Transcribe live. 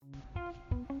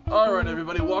Alright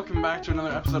everybody, welcome back to another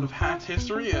episode of Hacked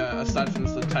History. Aside from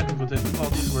the technical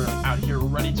difficulties, we're out here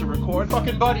ready to record.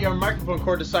 Fucking buddy, our microphone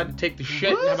cord decided to take the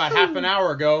shit about half an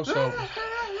hour ago, so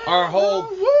our whole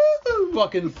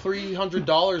fucking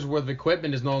 $300 worth of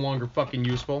equipment is no longer fucking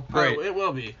useful. Great. Oh, it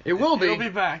will be. It will be. It'll be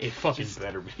back. It fucking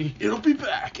better be. It'll be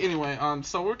back. Anyway,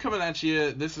 so we're coming at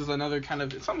you. This is another kind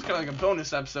of, it's almost kind of like a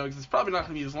bonus episode, because it's probably not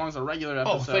going to be as long as a regular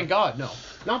episode. Oh, thank God, no.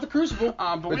 Not the Crucible.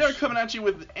 But we are coming at you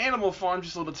with Animal Farm,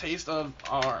 just a little taste of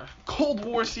our Cold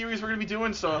War series we're going to be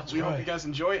doing, so That's we right. hope you guys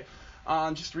enjoy it.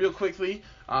 Just real quickly,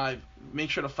 make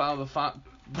sure to follow the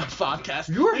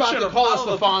podcast. You were Make about sure to call us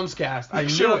the follow Fonzcast. I Make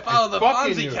knew sure it. to follow the I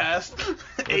fucking knew it.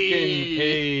 Fonziecast.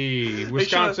 Hey,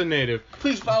 Wisconsin native.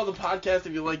 Please follow the podcast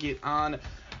if you like it on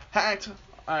Hacked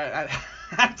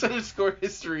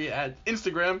 _history at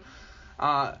Instagram,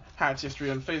 Hacked History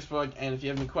on Facebook, and if you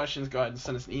have any questions, go ahead and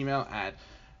send us an email at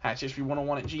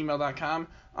hackedhistory101@gmail.com.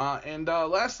 And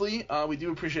lastly, we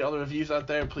do appreciate all the reviews out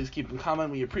there. Please keep them coming.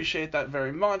 We appreciate that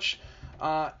very much.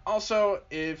 Also,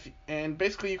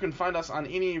 basically you can find us on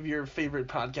any of your favorite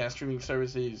podcast streaming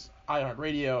services,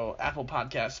 iHeartRadio, Apple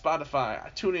Podcasts,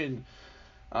 Spotify, TuneIn,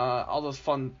 all those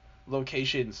fun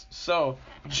locations. So,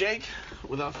 Jake,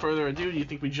 without further ado, do you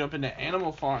think we jump into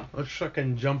Animal Farm? Let's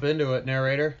fucking jump into it,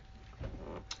 narrator.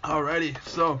 Alrighty,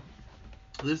 so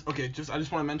I just want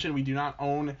to mention we do not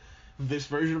own this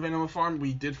version of Animal Farm.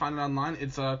 We did find it online.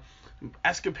 It's a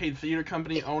Escapade Theater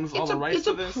Company owns all the rights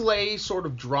to this. It's a play sort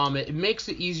of drama. It makes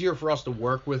it easier for us to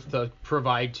work with, to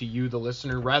provide to you, the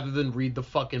listener, rather than read the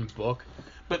fucking book.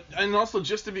 And also,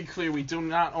 just to be clear, we do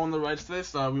not own the rights to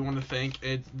this. We want to thank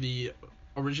the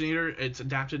originator. It's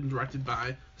adapted and directed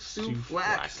by Sue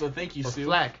Flack. So thank you, Sue.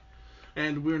 Flack.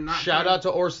 And we're not. Shout out to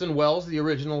Orson Welles, the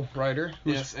original writer,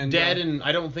 who's Yes, and dead, and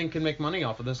I don't think can make money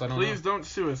off of this. I don't know. Please don't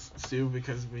sue us, Sue,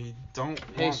 because we don't.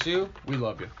 Hey, Sue, we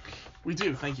love you. We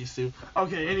do. Thank you, Sue.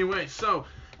 Okay. Anyway, so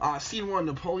scene 1,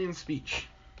 Napoleon's speech.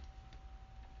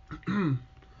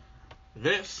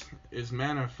 This is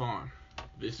Manor Farm.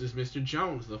 This is Mr.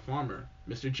 Jones, the farmer.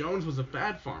 Mr. Jones was a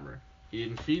bad farmer. He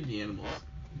didn't feed the animals.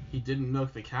 He didn't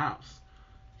milk the cows.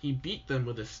 He beat them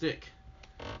with a stick.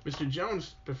 Mr.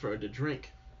 Jones preferred to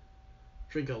drink.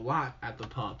 Drink a lot at the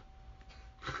pub.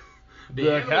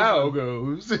 The cow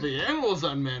goes. The animals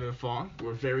on Manor Farm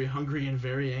were very hungry and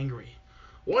very angry.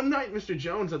 One night, Mr.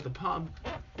 Jones at the pub,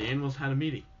 the animals had a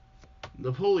meeting.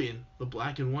 Napoleon, the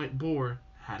black and white boar,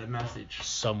 had a message.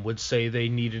 Some would say they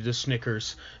needed a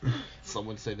Snickers. Some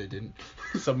would say they didn't.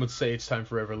 Some would say it's time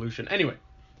for revolution. Anyway.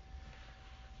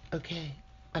 Okay,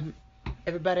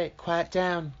 everybody, quiet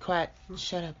down,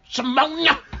 shut up.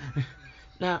 Shimonia!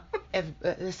 Now,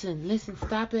 listen,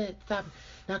 stop it.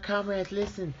 Now, comrades,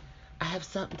 listen, I have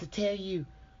something to tell you.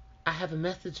 I have a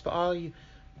message for all you.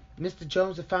 Mr.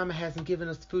 Jones, the farmer, hasn't given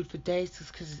us food for days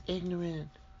because he's ignorant.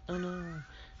 Oh, no.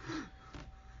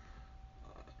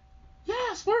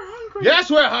 Yes, we're hungry. Yes,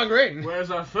 we're hungry.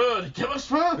 Where's our food? Give us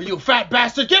food. You fat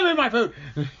bastard, give me my food.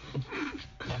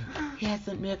 He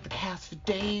hasn't milked the cows for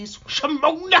days.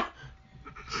 Shimonia!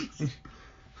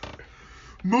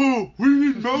 Moo, we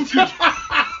need milking.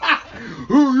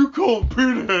 Who you call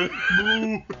Pinhead?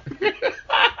 Moo.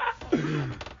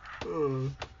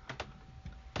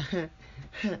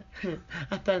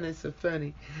 I find that so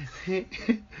funny. Gonna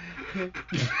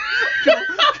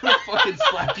fucking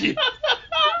slap you.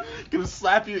 Gonna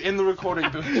slap you in the recording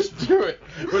booth. Just do it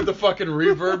with the fucking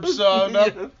reverb sound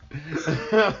up.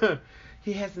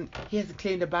 He hasn't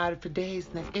cleaned the body for days,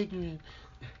 and that's ignorant.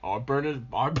 Our barn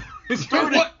is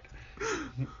dirty. What?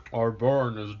 Our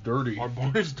barn is dirty. Our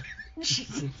barn is dirty.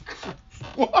 Jesus Christ.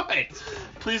 What?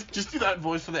 Please just do that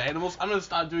voice for the animals. I'm gonna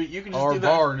stop doing it. You can just Our do that.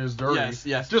 barn is dirty.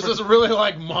 Yes. Just this really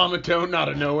like monotone out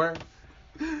of nowhere.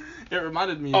 It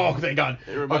reminded me. Oh, thank God.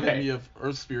 It reminded me of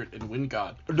Earth Spirit and Wind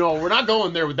God. No, we're not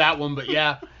going there with that one, but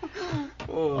yeah.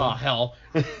 Oh. Oh, hell.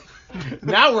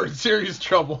 Now we're in serious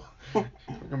trouble. I'm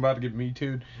about to get Me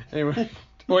Too'd. Anyway.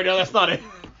 Wait, no, that's not it.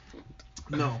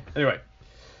 No. Anyway.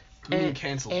 You mean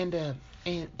cancel. And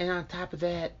on top of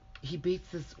that, he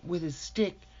beats us with his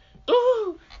stick.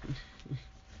 Ooh!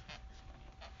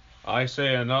 I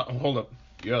say, hold up.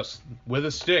 Yes, with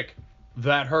a stick.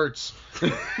 That hurts.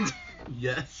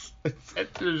 Yes.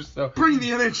 So, Bring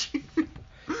the energy.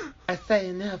 I say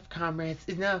enough, comrades.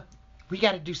 Enough. We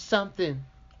gotta do something.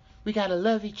 We gotta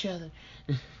love each other.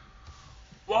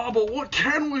 Wow, but what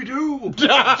can we do?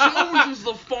 Jones is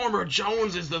the farmer.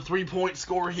 Jones is the 3-point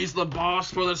scorer. He's the boss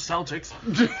for the Celtics.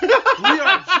 We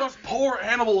are just poor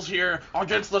animals here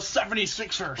against the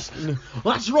 76ers.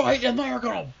 That's right, and they're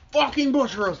gonna fucking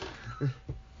butcher us.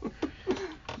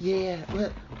 Yeah,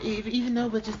 well, even though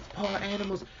we're just poor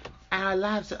animals, our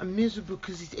lives are miserable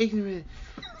because he's ignorant.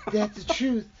 That's the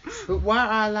truth. But why are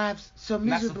our lives so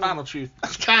And that's the miserable? final truth.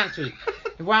 Final truth.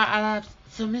 And why are our lives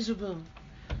so miserable?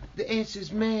 The answer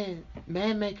is man.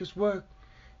 Man makes us work.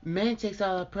 Man takes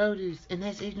all our produce, and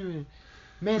that's ignorant.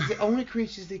 Man's the only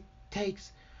creature that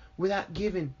takes without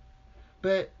giving.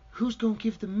 But who's gonna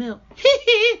give the milk?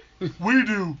 We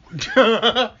do.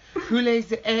 Who lays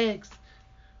the eggs?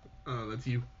 Oh, that's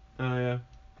you. Oh yeah.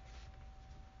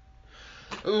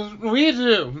 We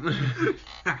do.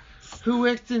 Who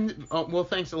works in? Oh well,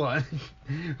 thanks a lot.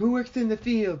 Who works in the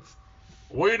fields?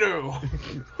 We do.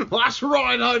 That's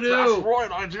right, I do. That's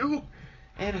right, I do.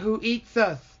 And who eats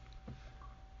us?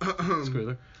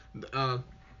 Squealer.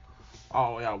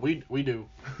 Oh yeah, we do.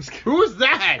 Who's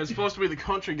that? It's supposed to be the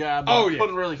country guy, but Oh, I yeah.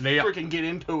 couldn't really Yeah. freaking get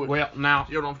into it. Well, now,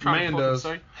 You know what I'm trying man to fucking does.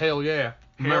 say? Hell yeah. Hell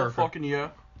America. fucking yeah.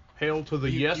 Hail to the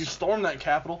You, yes. you stormed that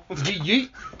capital. Yeet.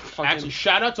 Fucking- Actually,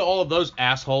 shout out to all of those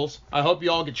assholes. I hope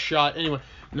you all get shot. Anyway,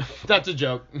 that's a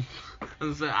joke.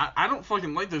 I don't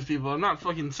fucking like those people. I'm not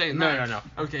fucking saying No, that. no.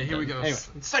 Okay, here we go. Anyway.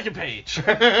 Second page.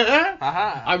 I'm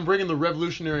Aha. bringing the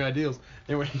revolutionary ideals.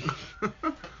 Anyway.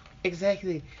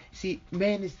 Exactly. See,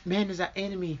 man is our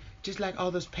enemy. Just like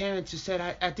all those parents who said,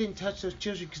 I didn't touch those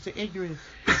children because they're ignorant.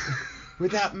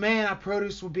 Without man, our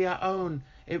produce will be our own.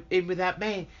 And without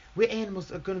man, we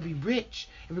animals are going to be rich.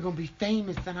 And we're going to be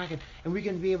famous. And we're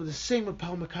going to be able to sing with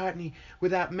Paul McCartney.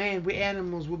 Without man, we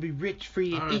animals will be rich,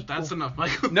 free, and Alright, equal. that's enough,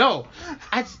 Michael. No.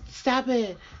 Stop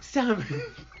it. Stop it.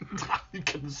 You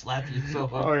couldn't slap you so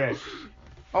hard. Okay.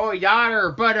 Oh,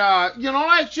 yonder. But, you know,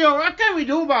 like, Joe, what can we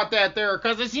do about that there?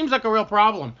 Because it seems like a real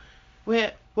problem. Well,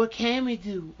 what can we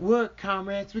do? Work,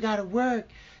 comrades. We got to work.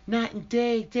 Night and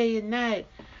day, day and night.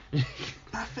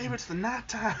 My favorite's the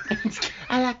nighttime.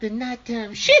 I like the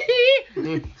nighttime. Shamona.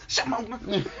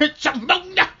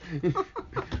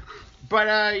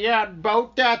 But, yeah,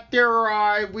 about that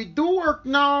there, we do work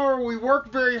now, or we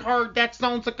work very hard. That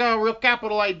sounds like a real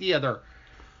capital idea there.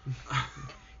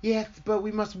 Yes, but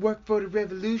we must work for the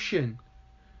revolution.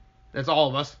 That's all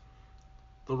of us.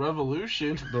 The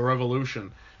revolution. The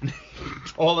revolution.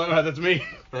 That's me.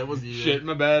 That was you. Shit,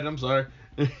 my bad. I'm sorry.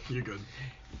 You're good.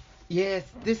 Yes,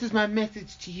 this is my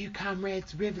message to you,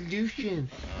 comrades. Revolution.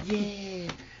 Yeah,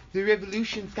 the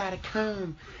revolution's gotta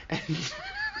come.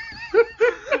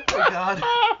 Oh God.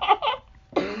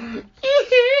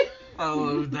 I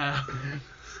love that.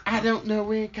 I don't know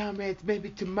when, comrades. Maybe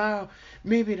tomorrow.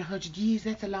 Maybe in 100 years.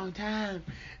 That's a long time.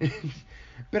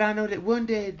 But I know that one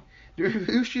day the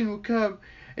revolution will come,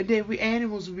 and then we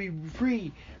animals will be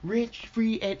free, rich,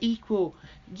 free, and equal.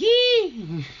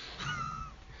 Yeah.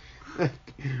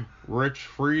 Rich,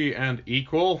 free, and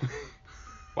equal?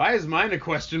 Why is mine a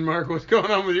question mark? What's going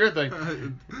on with your thing?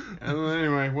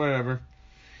 Anyway, whatever.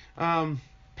 Pass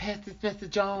this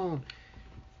message on.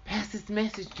 Pass this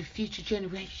message to future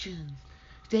generations.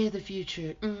 They're the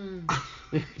future.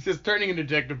 He's just turning into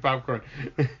Detective Popcorn.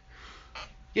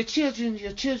 Your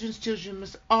children's children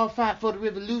must all fight for the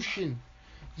revolution.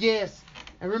 Yes.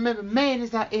 And remember, man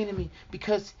is our enemy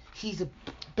because he's a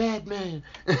bad man.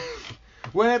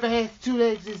 Whatever has 2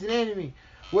 legs is an enemy.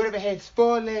 Whatever has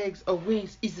 4 legs or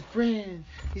wings is a friend.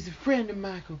 He's a friend of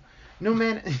Michael. No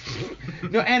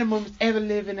animal must ever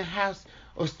live in a house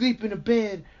or sleep in a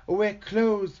bed or wear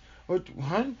clothes or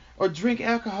drink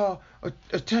alcohol or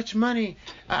touch money.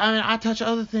 I mean, I touch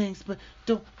other things, but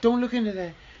don't look into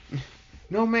that.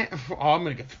 No man. Oh, I'm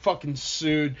gonna get fucking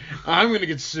sued. I'm gonna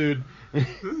get sued.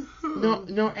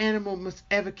 No animal must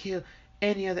ever kill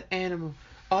any other animal.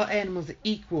 All animals are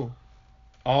equal.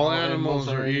 All animals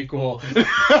are equal.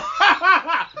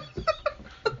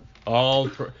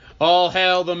 All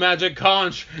hail the magic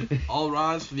conch. All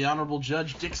rise for the Honorable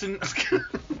Judge Dixon.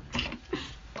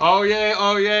 Oh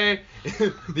yay.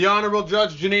 The Honorable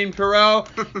Judge Janine Perot.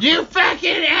 You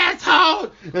fucking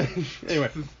asshole! Anyway.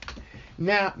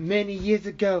 Now, many years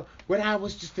ago, when I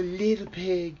was just a little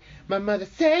pig, my mother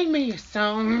sang me a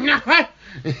song. I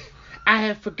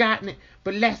have forgotten it,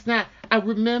 but last night I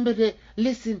remembered it.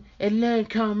 Listen and learn,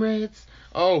 comrades.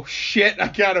 Oh shit, I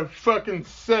gotta fucking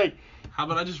sing. How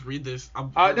about I just read this?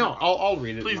 No, I'll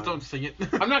read it. Please don't sing it.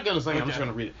 I'm not gonna sing it, I'm Okay. just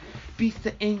gonna read it. Beasts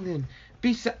of England,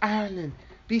 beasts of Ireland,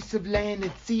 beasts of land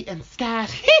and sea and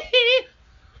skies.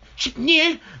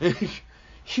 Hear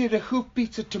the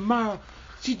hoofbeats of tomorrow.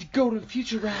 See the golden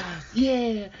future rise.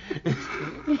 Yeah.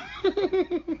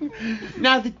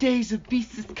 Now the days of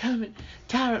beasts is coming.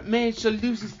 Tyrant man shall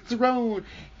lose his throne.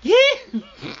 Yeah.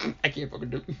 I can't fucking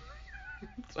do it.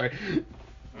 Sorry.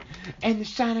 And the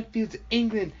shining fields of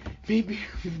England may be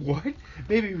what?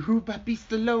 Maybe ruled by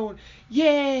beasts alone.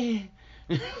 Yeah.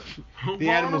 The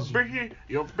animals be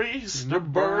your beast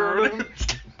of burden.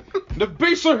 The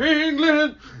beasts of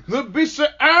England, the beasts of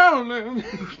Ireland,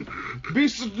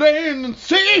 beasts of land and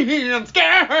sea and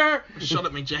sky. Shut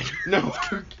up, Mick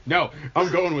Jagger. No,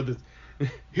 I'm going with this.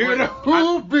 Hear the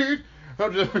hoofbeat.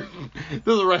 Does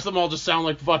the rest of them all just sound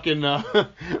like fucking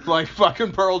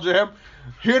Pearl Jam?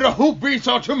 Hear the hoofbeats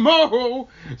of tomorrow.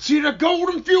 See the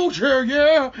golden future,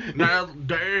 yeah. Now the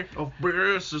day of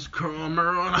bliss is coming.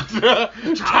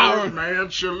 Tired man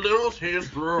shall lose his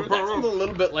throne. That sounds a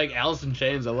little bit like Alice in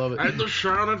Chains. I love it. And the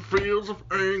shining fields of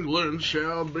England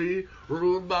shall be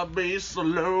ruled by beasts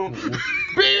alone.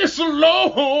 Beasts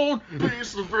alone.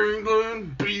 Beasts of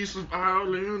England, beasts of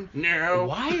Ireland. Now.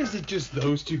 Why is it just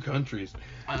those two countries?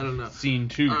 I don't know. Scene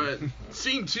 2. Alright,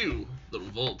 scene 2. The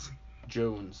revolt.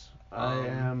 Jones.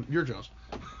 You're Jones.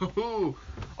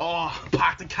 Oh,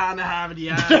 pack the kind of have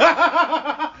the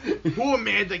eye. Who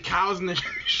made the cows and the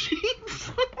sheep?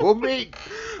 Oh, me.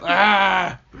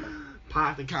 Pack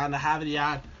the kind of have the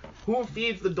eye. Who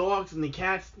feeds the dogs and the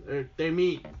cats their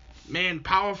meat? Man,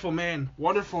 powerful man,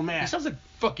 wonderful man. He sounds like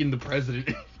fucking the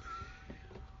president.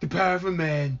 The powerful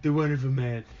man, the wonderful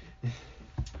man.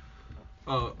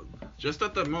 Just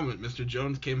at that moment, Mr.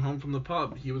 Jones came home from the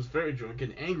pub. He was very drunk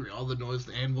and angry at all the noise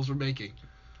the animals were making.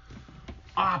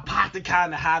 Pack the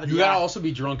kind of have the You gotta also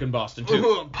be drunk in Boston,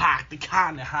 too. Pack the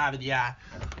kind of have the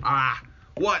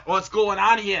what's going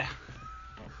on here?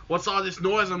 What's all this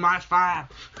noise on my farm?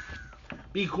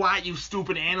 Be quiet, you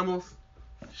stupid animals.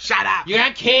 Shut up. You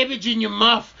got cabbage in your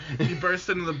muff. He bursts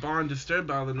into the barn, disturbed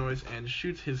by the noise, and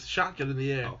shoots his shotgun in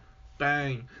the air. Oh.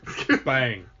 Bang.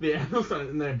 Bang. The animals are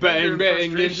in there. Bang,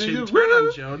 bang, Frustration, turn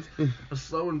on Jones. A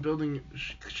slow and building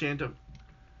chant of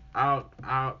out.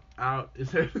 Is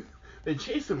there? They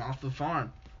chase him off the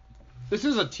farm. This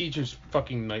is a teacher's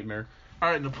fucking nightmare.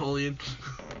 All right, Napoleon.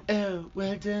 Oh,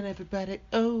 well done, everybody.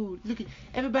 Oh, look at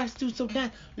everybody's doing so nice.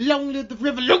 Long live the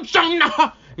revolution!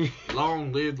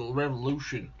 Long live the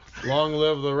revolution. Long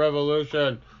live the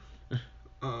revolution.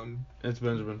 It's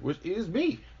Benjamin, which is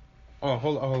me. Oh,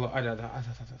 hold on.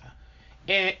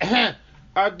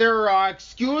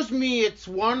 Excuse me, it's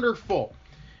wonderful.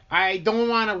 I don't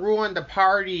want to ruin the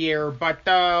party here, but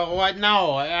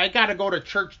no, I gotta go to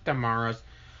church tomorrow.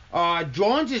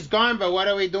 Jones is gone, but what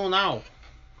do we do now?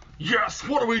 Yes,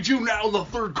 what do we do now in the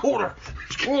third quarter?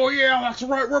 Oh yeah, that's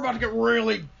right. We're about to get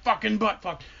really fucking butt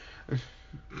fucked.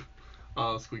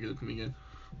 Squeak it to me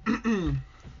again.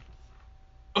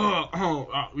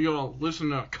 We all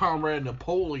listen to Comrade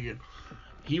Napoleon.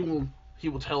 He will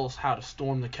tell us how to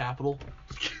storm the Capitol.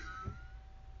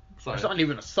 Sorry. There's not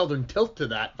even a southern tilt to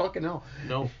that. Fucking hell.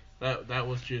 No, that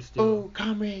was just. Oh,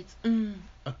 comrades.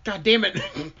 God damn it.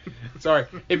 Sorry.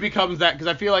 It becomes that because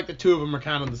I feel like the two of them are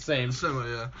kind of the same. Similar,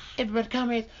 yeah. Everybody,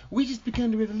 comrades, we just begun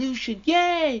the revolution.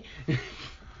 Yay!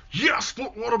 Yes,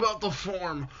 but what about the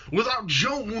farm? Without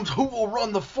Jones, who will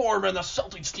run the farm and the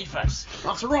Celtics defense?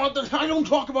 That's right. I don't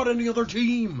talk about any other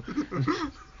team.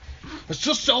 It's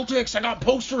just Celtics. I got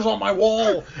posters on my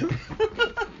wall.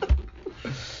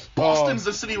 Boston's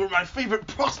the city where my favorite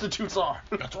prostitutes are.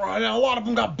 That's right. A lot of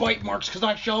them got bite marks because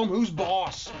I show them who's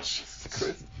boss. Jesus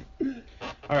Christ.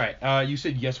 All right. You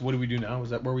said yes. What do we do now? Is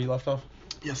that where we left off?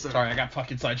 Yes, sir. Sorry, I got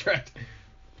fucking sidetracked.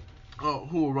 Oh,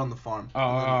 who will run the farm?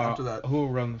 After that, who will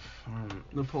run the farm?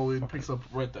 Napoleon picks up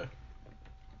right there.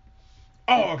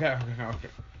 Oh, okay.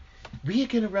 We're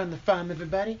gonna run the farm,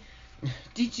 everybody.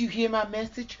 Did you hear my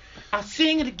message? I'll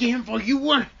sing it again for you.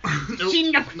 Nope.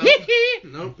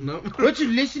 Weren't you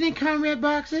listening, Comrade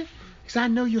Boxer? Because I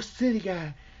know you're a silly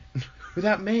guy.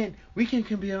 Without man, we can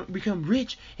become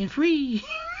rich and free.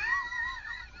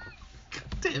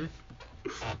 Damn it.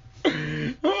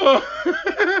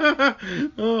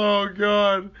 Oh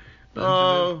God.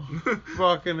 Oh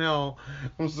fucking hell.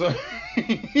 I'm sorry.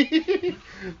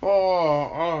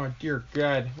 Oh dear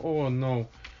God. Oh no.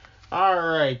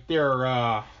 Alright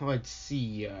there, let's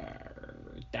see,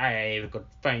 I could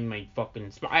find my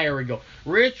fucking spot. There we go.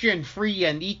 Rich and free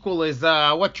and equal is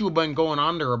what you've been going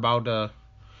on there about,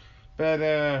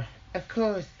 but Of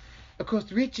course,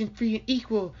 rich and free and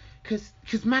equal, cause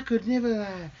Michael never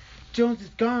lie. Jones is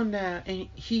gone now, and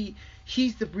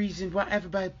he's the reason why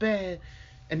everybody's bad.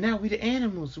 And now we the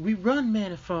animals. We run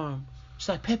Manor Farm. It's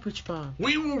like Pepperidge Farm.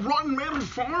 We will run Manor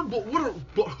Farm, but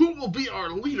who will be our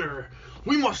leader?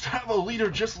 We must have a leader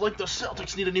just like the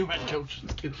Celtics need a new head coach.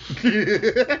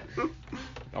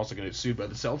 Also gonna get sued by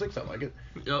the Celtics. I like it.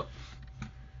 Yep.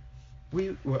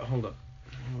 Hold up.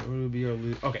 What will be our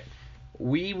leader? Okay.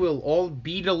 We will all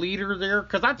be the leader there,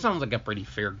 because that sounds like a pretty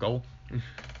fair goal.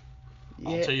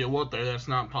 I'll tell you what, that's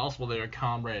not possible there,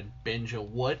 Comrade Benja.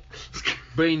 What?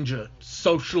 Benja,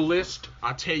 socialist.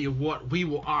 I tell you what,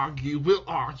 we'll argue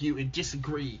and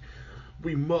disagree.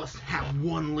 We must have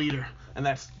one leader, and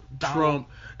that's Donald.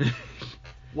 Trump.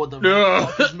 What the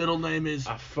fuck his middle name is?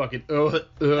 I fucking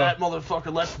That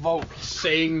motherfucker. Let's vote.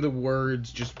 Saying the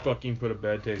words just fucking put a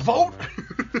bad taste. Vote.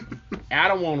 In I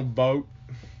don't want to vote.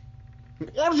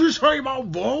 What did you say about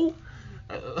vote?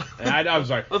 I was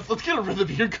like, let's get a rhythm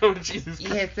here, Code. Jesus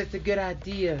Christ. Yes, that's a good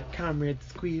idea, Comrade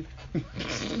Squeak.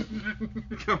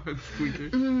 Comrade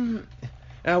Squeaker.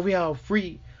 Are we all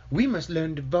free? We must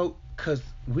learn to vote, cause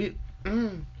we.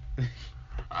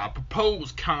 I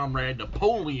propose Comrade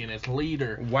Napoleon as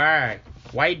leader. why?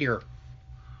 Why, dear?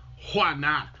 Why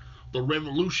not? The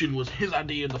revolution was his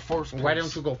idea in the first place. Why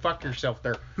don't you go fuck yourself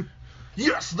there?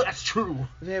 Yes, that's true.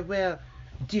 Very well.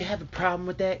 Do you have a problem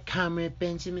with that, Comrade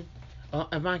Benjamin? Or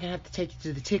am I gonna have to take you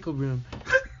to the tickle room?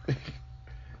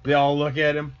 They all look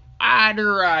at him. I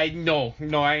don't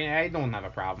have a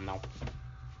problem, no.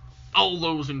 All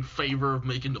those in favor of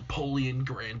making Napoleon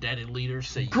granddaddy leader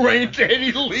say Granddaddy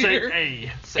yeah. leader. Say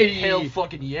A. Say Hey. hell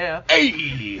fucking yeah.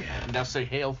 Hey! Now say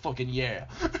hell fucking yeah.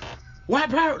 What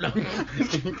about? No.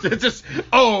 It's just,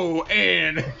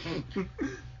 and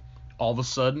all of a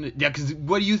sudden, yeah, because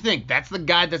what do you think? That's the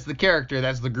guy, that's the character,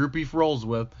 that's the group he rolls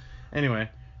with. Anyway.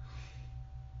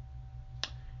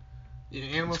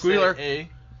 And we'll Squealer. say A.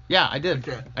 Yeah, I did.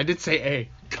 Okay. I did say A.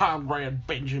 Comrade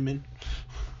Benjamin.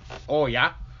 Oh,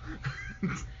 yeah?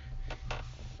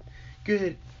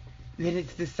 Good. Then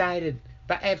it's decided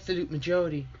by absolute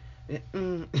majority.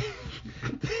 Thank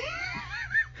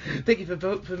you for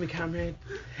voting for me, comrade.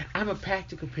 I'm a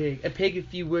practical pig. A pig if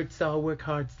few words, so I'll work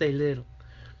hard, stay little.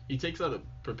 He takes out a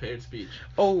prepared speech.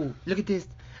 Oh, look at this.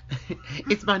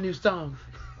 It's my new song.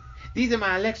 These are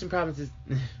my election promises.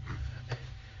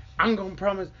 I'm gonna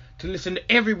promise to listen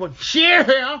to everyone.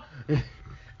 Share.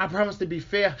 I promise to be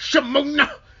fair.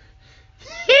 Shamona.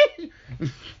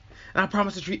 And I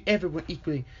promise to treat everyone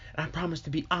equally. And I promise to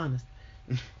be honest.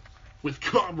 With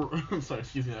Comrade... I'm sorry,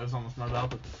 excuse me, that was almost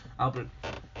not Albert.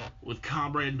 With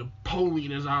Comrade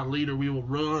Napoleon as our leader, we will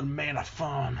run Manor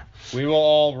Farm. We will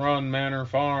all run Manor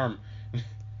Farm.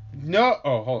 No.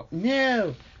 Oh, hold on.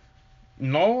 No.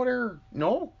 No, there.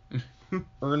 No.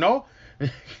 Or no.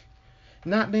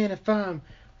 Not Manor Farm.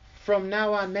 From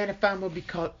now on, Manor Farm will be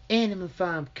called Animal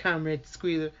Farm, Comrade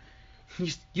Squealer.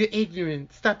 You're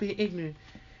ignorant. Stop being ignorant.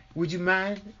 Would you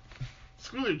mind?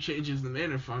 Squealer changes the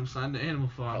Manor Farm sign to Animal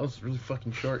Farm. That was really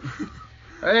fucking short.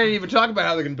 I didn't even talk about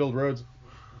how they can build roads.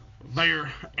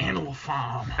 Their Animal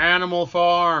Farm. Animal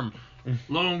Farm.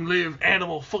 Long live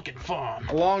Animal fucking Farm.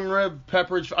 Long rib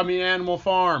pepperidge. Animal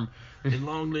Farm. And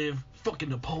long live fucking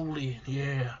Napoleon.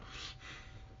 Yeah.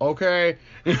 Okay.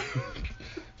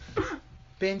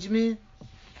 Benjamin?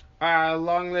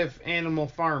 Long live Animal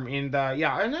Farm, and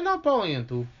and then Napoleon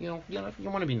too. You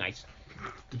want to be nice.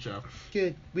 Good job.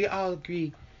 Good. We all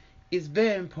agree. It's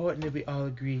very important that we all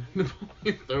agree.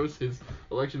 Napoleon throws his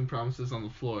election promises on the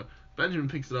floor. Benjamin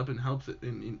picks it up and helps it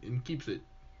and keeps it.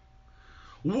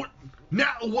 What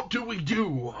do we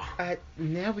do?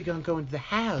 Now we're gonna go into the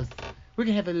house. We're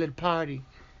gonna have a little party.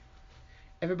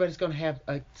 Everybody's gonna have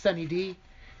a Sunny D.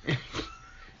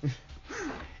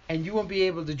 And you won't be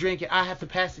able to drink it. I have to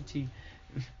pass it to you.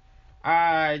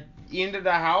 Into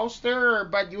the house there?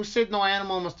 But you said no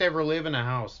animal must ever live in a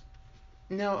house.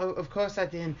 No, of course I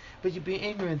didn't. But you're being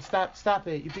ignorant. Stop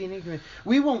it. You're being ignorant.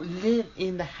 We won't live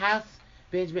in the house,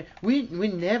 Benjamin.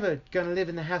 We're never gonna live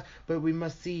in the house. But we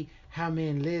must see how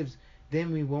man lives.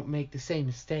 Then we won't make the same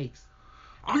mistakes.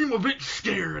 I'm a bit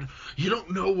scared. You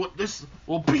don't know what this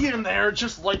will be in there,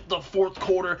 just like the fourth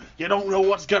quarter. You don't know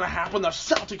what's going to happen. The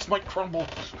Celtics might crumble.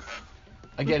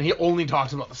 Again, he only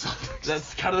talks about the Celtics.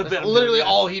 That's kind of the bit. Literally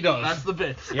all he does. That's the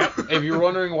bit. Yep. If you're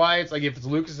wondering why it's like if it's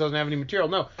Lucas doesn't have any material,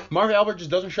 no. Marv Albert just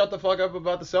doesn't shut the fuck up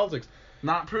about the Celtics.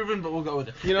 Not proven, but we'll go with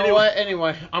it. You know what?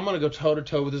 Anyway, I'm going to go toe to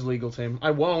toe with his legal team. I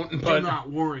won't, but do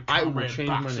not worry, I will Comrade change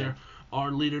my Boxer. name.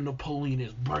 Our leader Napoleon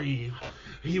is brave.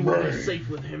 He will be safe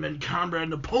with him, and Comrade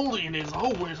Napoleon is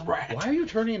always right. Why are you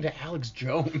turning into Alex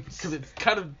Jones? Because it's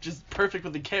kind of just perfect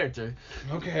with the character.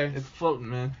 Okay. It's floating,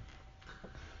 man.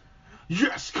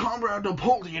 Yes, Comrade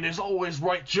Napoleon is always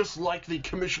right, just like the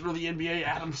commissioner of the NBA,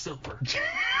 Adam Silver.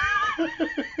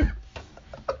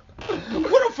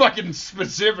 What a fucking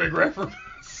specific reference.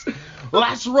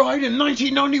 That's right, in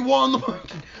 1991, the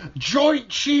Joint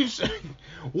Chiefs,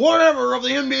 whatever, of the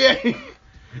NBA.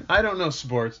 I don't know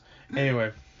sports.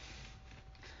 Anyway.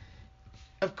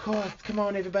 Of course. Come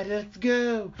on, everybody. Let's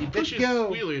go. He Let's pushes go.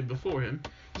 Squealer before him.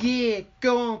 Yeah,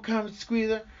 go on, Comrade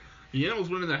Squealer. The animals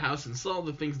went in their house and saw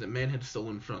the things that man had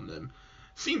stolen from them.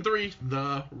 Scene 3,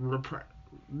 the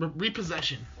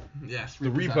repossession. Yes, The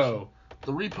repossession. repo.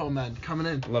 The repo men coming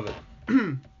in. Love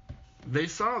it. They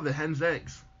saw the hen's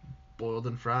eggs, boiled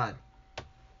and fried.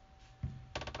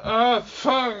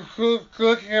 Fuck,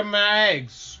 look at my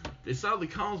eggs. They sell the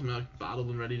cow's milk, bottled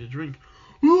and ready to drink.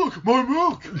 Look, my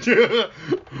milk!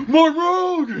 My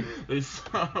road! They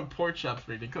sell pork chops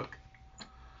ready to cook.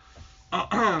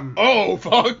 Oh,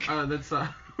 fuck. That's,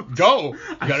 Go.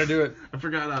 You gotta do it. I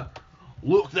forgot,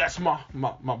 look, that's my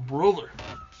brother.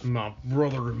 My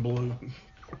brother in blue.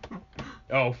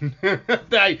 Oh,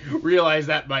 I realized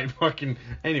that by fucking...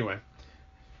 Anyway.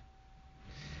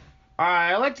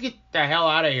 I like to get the hell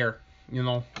out of here. You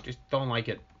know, just don't like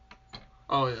it.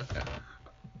 Oh, yeah.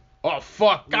 Oh,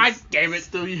 fuck. God damn it.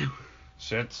 Still you.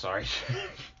 Shit, sorry.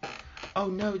 Oh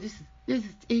no, this is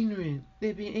ignorant.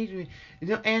 They're being ignorant.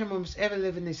 No animal must ever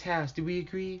live in this house. Do we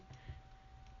agree?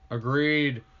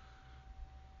 Agreed.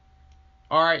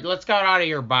 Alright, let's get out of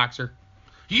here, Boxer.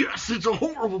 Yes, it's a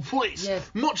horrible place. Yes.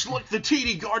 Much like the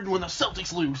TD Garden when the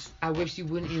Celtics lose. I wish you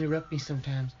wouldn't interrupt me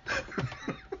sometimes.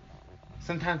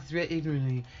 Sometimes it's very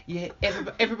ignorantly. Yeah,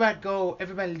 everybody go.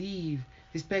 Everybody leave.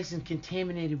 This place is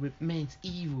contaminated with man's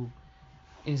evil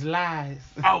and his lies.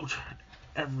 Out.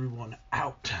 Everyone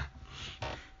out.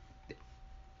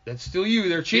 That's still you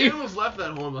there, The Chief. animals left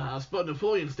that horrible house, but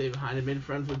Napoleon stayed behind and made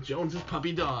friends with Jones's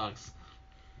puppy dogs.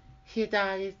 Here,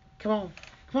 doggies. Come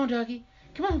on, doggy.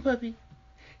 Come on, puppy.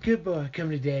 Good boy.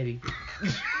 Come to daddy.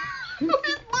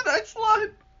 The next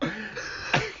line.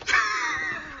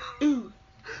 Ooh,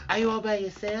 are you all by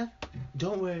yourself?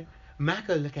 Don't worry.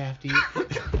 Michael will look after you.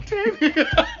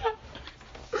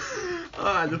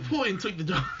 Napoleon took the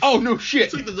dogs. Oh, no shit.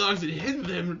 Took the dogs and hid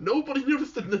them. Nobody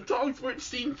noticed that the dogs weren't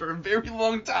seen for a very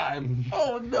long time.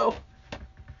 Oh no.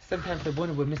 Sometimes I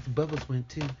wonder where Mr. Bubbles went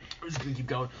too. We're just gonna keep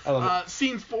going. I love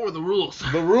Scene 4, the rules.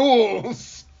 The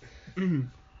rules.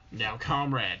 Now,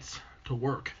 comrades, to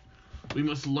work. We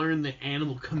must learn the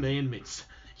animal commandments.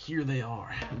 Here they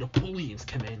are, Napoleon's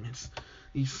commandments.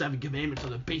 These 7 commandments are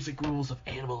the basic rules of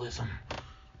animalism.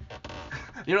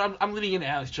 You know, I'm leading into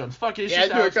Alex Jones. Fuck it, it's Yeah,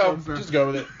 just do it. Alex Go. Jones now. Just go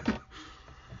with it.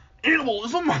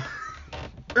 Animalism.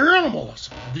 Animals.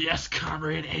 Yes,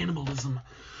 comrade, animalism.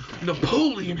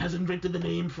 Napoleon has invented the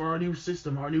name for our new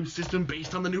system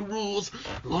based on the new rules.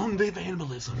 Long live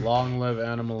animalism. Long live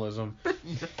animalism.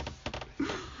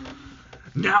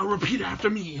 Now repeat after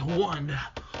me. 1.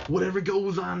 Whatever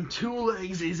goes on 2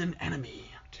 legs is an enemy.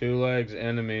 2 legs,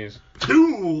 enemies.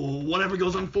 2. Whatever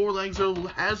goes on 4 legs or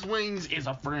has wings is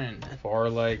a friend. 4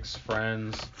 legs,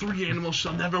 friends. 3 animals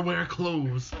shall never wear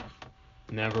clothes.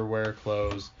 Never wear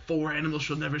clothes. 4 animals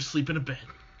shall never sleep in a bed.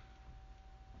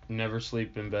 Never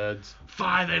sleep in beds.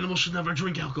 5 animals should never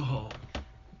drink alcohol.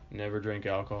 Never drink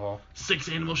alcohol. 6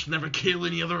 animals should never kill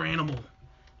any other animal.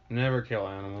 Never kill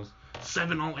animals.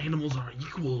 7 all animals are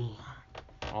equal.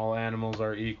 All animals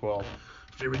are equal.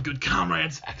 Very good,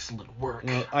 comrades. Excellent work.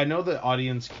 You know, I know the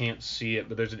audience can't see it,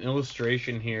 but there's an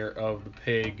illustration here of the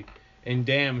pig, and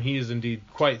damn, he is indeed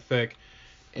quite thick,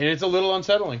 and it's a little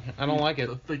unsettling. I don't like it.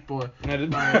 The thick boy.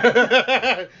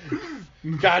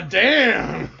 God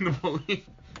damn! Napoleon.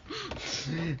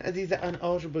 These are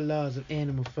unalterable laws of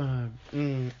Animal Farm.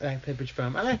 Like Pepperidge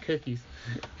Farm. I like cookies.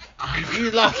 You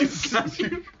lost.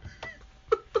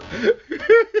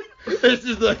 This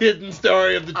is the hidden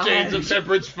story of the chains of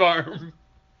Pepperidge Farm.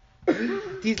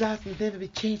 These laws can never be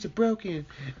changed or broken.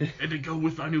 And to go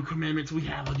with our new commandments, we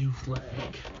have a new flag.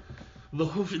 The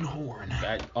hoof and horn.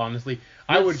 That, honestly,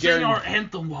 I would sing our guarantee.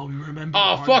 anthem while we remember. Oh,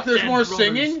 our fuck, there's dead more brothers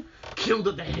singing? Killed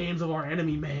at the hands of our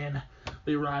enemy man.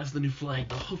 They rise the new flag,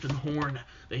 the hoof and horn.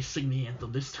 They sing the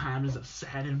anthem. This time is a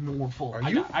sad and mournful.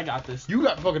 I got this. You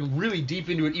got fucking really deep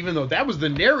into it, even though that was the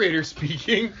narrator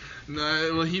speaking.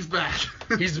 No, well, he's back.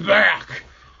 He's back.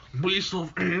 Beasts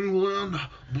of England,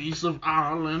 beasts of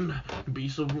Ireland,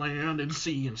 beasts of land and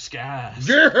sea and skies.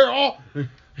 Yeah.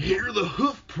 Hear the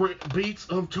hoof print beats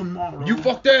of tomorrow. You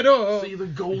fucked that up. See the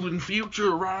golden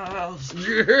future rise.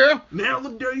 Yeah. Now the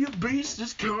day of beast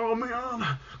is coming.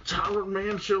 Tyrant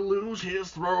man shall lose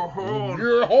his throne.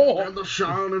 Yeah. And the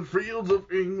shining fields of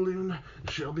England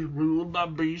shall be ruled by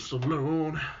beasts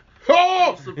alone.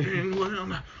 Oh. Beasts of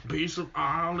England, beasts of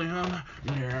Ireland,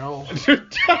 now.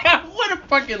 What a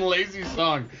fucking lazy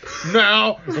song.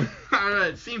 Now.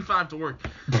 Alright, scene 5 to work.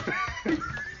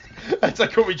 That's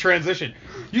like when we transition.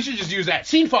 You should just use that.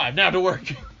 Scene 5, now to work.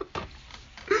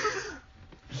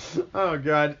 Oh,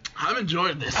 God. I'm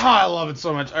enjoying this. Oh, I love it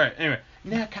so much. All right, anyway.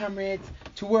 Now, comrades,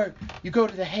 to work. You go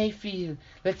to the hayfield.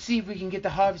 Let's see if we can get the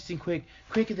harvesting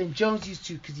quicker than Jones used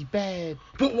to, 'cause he's bad.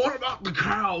 But what about the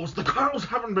cows? The cows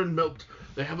haven't been milked.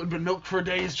 They haven't been milked for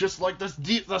days, just like the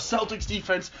Celtics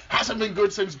defense hasn't been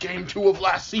good since Game 2 of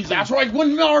last season. That's right,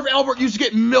 when Marv Albert used to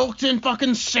get milked in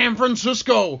fucking San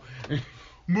Francisco.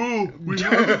 Moo, we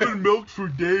haven't been milked for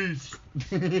days.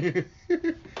 Don't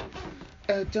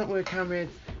worry,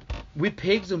 comrades. We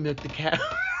pigs will milk the cow.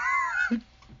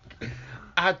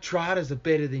 Our trotters are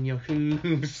better than your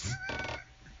hooves.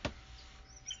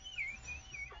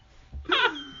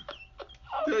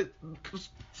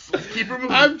 Keep her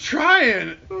moving. I'm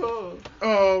trying.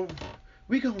 Oh.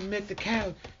 We gonna milk the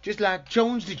cow just like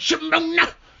Jones did.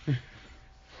 Shimona.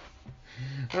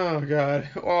 Oh God.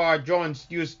 Oh, Jones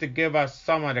used to give us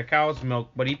some of the cow's milk,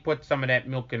 but he put some of that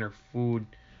milk in her food.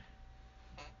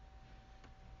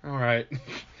 All right.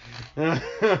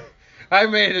 I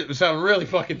made it sound really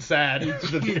fucking sad.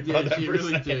 She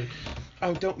really did.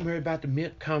 Oh, don't worry about the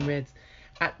milk, comrades.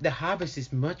 The harvest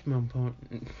is much more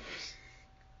important.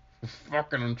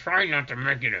 Fucking, I'm trying not to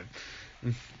make it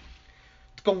up.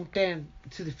 Going down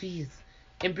to the fields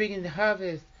and bringing the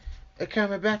harvest.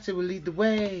 Comrade Baxter will lead the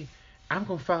way. I'm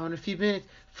gonna follow in a few minutes.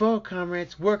 Forward,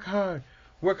 comrades, work hard.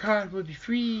 Work hard, we'll be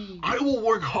free. I will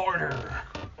work harder.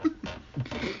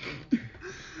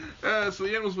 So the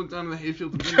animals went down to the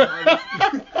hayfield to bring the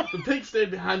harvest. The pigs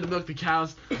stayed behind to milk the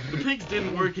cows. The pigs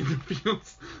didn't work in the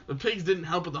fields. The pigs didn't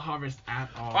help with the harvest at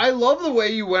all. I love the way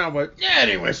you went, but yeah,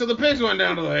 anyway, so the pigs went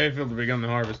down to the hayfield to begin the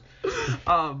harvest.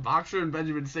 Boxer and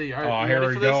Benjamin say, all right, here ready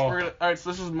we for this? go. All right,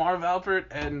 so this is Marv Alpert,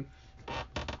 and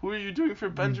who are you doing for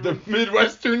Benjamin? The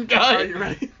Midwestern Are guy. you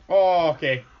ready? Oh,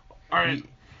 okay. All right.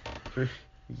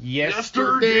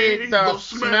 Yesterday, the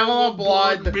smell of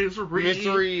blood,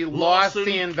 misery, loss,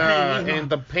 and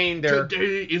the pain there.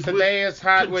 Today is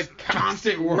hot with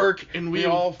constant work, and we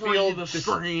all feel the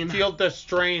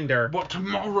strain there. But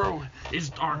tomorrow is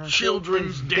our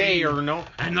children's day, or no?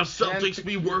 and the Celtics,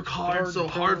 we work hard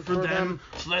for them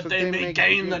so that they may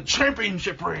gain the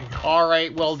championship ring. All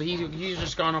right, well, he's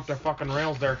just gone off the fucking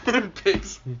rails there.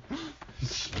 Pigs.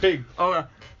 Pig. Oh,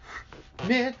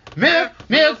 Milk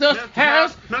those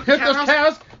cows, milk those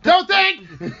cows, don't think.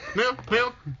 milk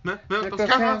those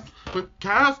cows, milk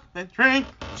cows, and drink.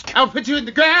 I'll put you in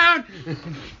the ground.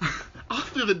 All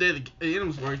through the day, the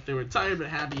animals worked. They were tired but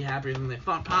happier than they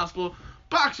thought possible.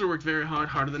 Boxer worked very hard,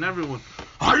 harder than everyone.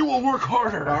 I will work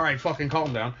harder. All right, fucking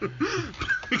calm down.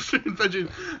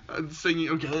 Benjamin singing.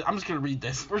 Okay, I'm just gonna read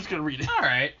this. We're just gonna read it. All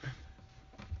right.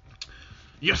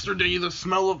 Yesterday, the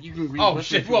smell of... You can read Oh, this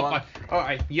shit. if you want. All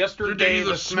right. Yesterday,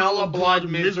 the smell of blood,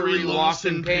 misery, loss,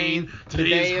 and pain.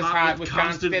 Today is hot with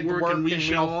constant work, and we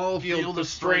shall all feel the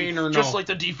strain, or no? Just like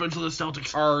the defense of the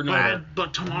Celtics. Or no.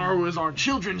 But tomorrow is our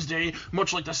children's day,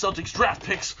 much like the Celtics draft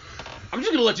picks. I'm just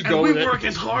going to let you go and with we it. work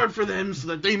as hard for them so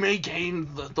that they may gain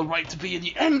the right to be in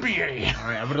the NBA. All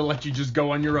right, I'm going to let you just go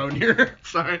on your own here.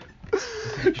 Sorry.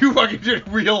 You fucking did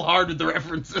real hard with the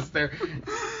references there.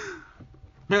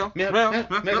 Milk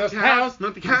those cows,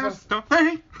 milk the cows, don't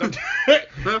think. Milk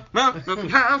the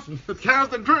cows, milk the cows,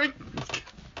 don't drink.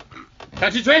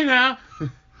 Got your train now.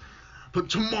 But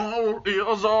tomorrow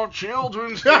is our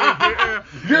children's day.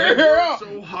 Yeah.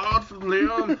 So hard for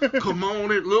them. Come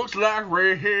on, it looks like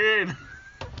red.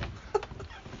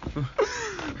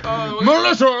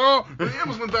 Melissa! When the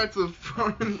animals went back to the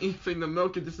farm in the evening, the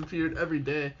milk had disappeared every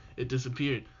day. It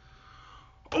disappeared.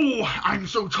 Oh, I'm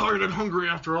so tired and hungry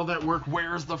after all that work.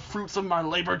 Where's the fruits of my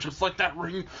labor? Just like that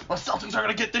ring the Celtics are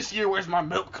gonna get this year. Where's my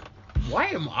milk? Why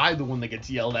am I the one that gets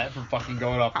yelled at for fucking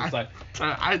going off the side?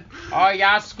 Oh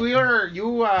yeah, Squealer,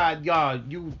 you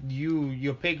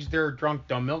pigs, they're drunk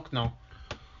the milk now.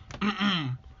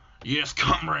 Yes,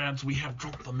 comrades, we have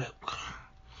drunk the milk.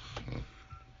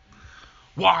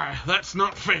 Why, that's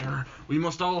not fair. We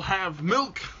must all have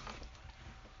milk.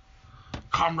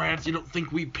 Comrades, you don't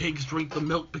think we pigs drink the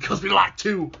milk because we like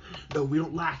to. No, we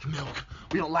don't like milk.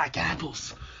 We don't like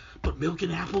apples. But milk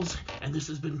and apples, and this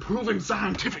has been proven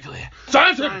scientifically.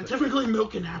 Scientifically,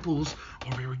 milk and apples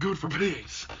are very good for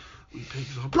pigs. We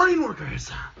pigs are brain workers.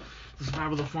 The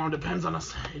survival of the farm depends on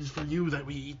us. It is for you that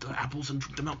we eat the apples and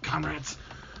drink the milk, comrades.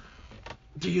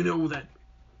 Do you know that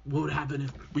what would happen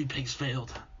if we pigs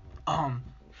failed?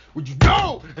 Would you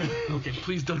go? Okay,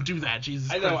 please don't do that,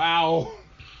 Jesus I know, Christ. ow.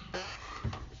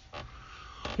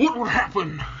 What would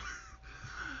happen?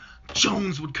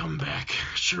 Jones would come back.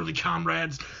 Surely,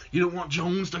 comrades, you don't want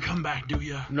Jones to come back, do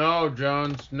you? No,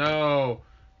 Jones, no.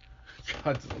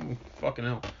 God, fucking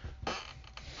hell.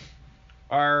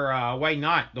 Or, why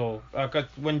not, though? Because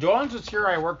when Jones was here,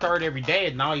 I worked hard every day,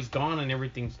 and now he's gone and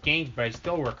everything's changed, but I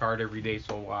still work hard every day,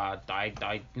 so,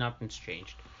 nothing's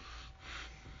changed.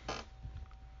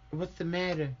 What's the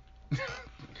matter?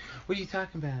 What are you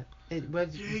talking about?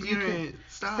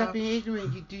 Stop being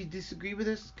ignorant. Do you disagree with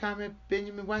us, Comrade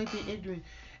Benjamin? Why are you being ignorant?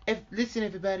 Listen,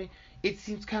 everybody. It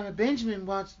seems Comrade Benjamin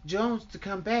wants Jones to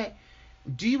come back.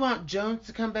 Do you want Jones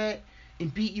to come back?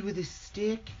 and beat you with a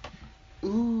stick?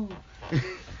 Ooh.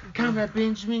 Comrade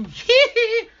Benjamin.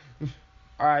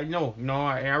 No,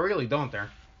 I really don't there.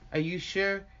 Are you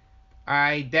sure?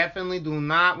 I definitely do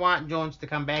not want Jones to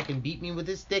come back and beat me with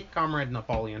his stick, Comrade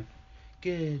Napoleon.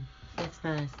 Good. That's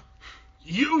nice.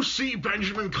 You see,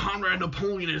 Benjamin, Conrad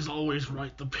Napoleon is always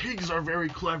right. The Pigs are very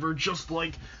clever, just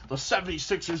like the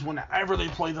 76ers whenever they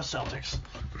play the Celtics.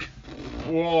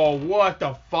 Whoa, what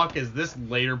the fuck is this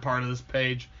later part of this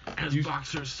page? As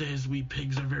Boxer says, we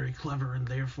Pigs are very clever, and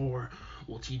therefore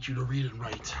we'll teach you to read and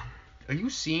write. Are you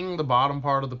seeing the bottom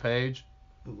part of the page?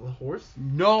 The horse?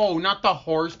 No, not the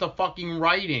horse, the fucking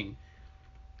writing.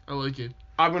 I like it.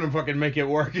 I'm gonna fucking make it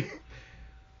work.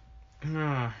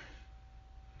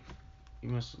 You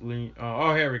must lean.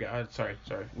 Oh, here we go. Sorry.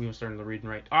 We must learn to read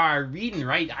and write. Read and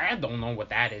write. I don't know what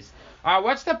that is.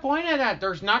 What's the point of that?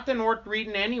 There's nothing worth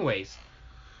reading anyways.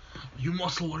 You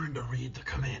must learn to read the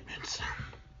commandments.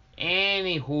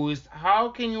 Anywho's, how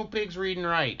can you pigs read and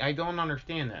write? I don't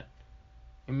understand that.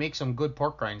 It makes some good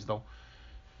pork rinds though.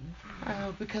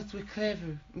 Oh, because we're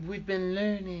clever. We've been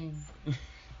learning.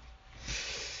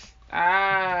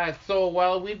 So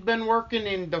while we've been working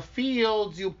in the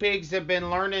fields, you pigs have been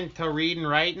learning to read and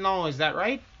write. No, is that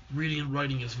right? Reading and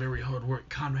writing is very hard work,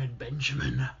 Conrad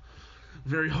Benjamin.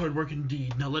 Very hard work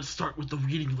indeed. Now let's start with the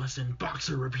reading lesson.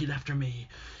 Boxer, repeat after me.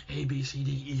 A, B, C,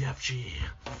 D, E, F, G.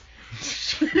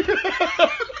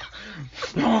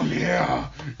 Oh, yeah.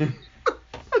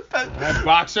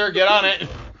 Boxer, get on it.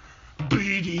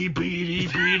 B, D, B, D,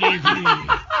 B, D, B.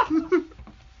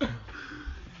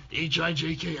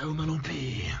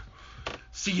 H-I-J-K-L-M-N-O-P.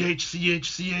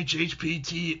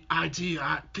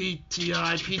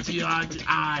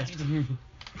 C-H-C-H-C-H-H-P-T-I-P-T-I-P-T-I-P-T-I.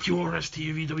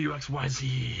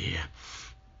 Q-R-S-T-U-V-W-X-Y-Z.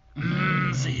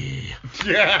 Z.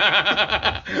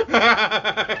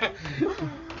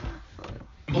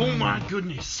 Oh my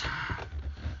goodness.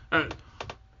 Oh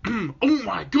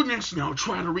my goodness, now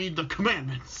try to read the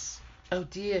commandments. Oh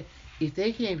dear, if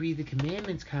they can't read the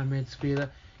commandments, Comrade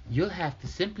Squealer, you'll have to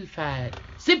simplify it.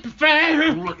 Simplify!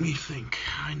 Let me think.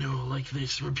 I know, like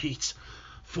this. Repeat.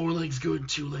 4 legs good,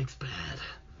 2 legs bad.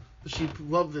 The sheep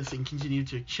loved this and continued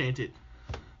to chant it.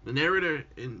 The narrator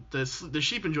and the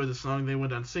sheep enjoyed the song. They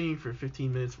went on singing for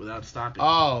 15 minutes without stopping.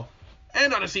 Oh.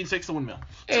 And on to scene 6, the windmill.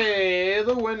 Hey,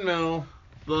 the windmill.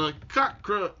 The cock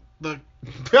crow. The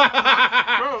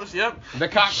crows, yep. The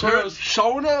cock crows.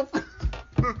 Showing up.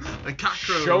 The cock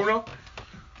crows. Showing up.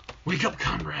 Wake up,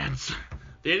 comrades.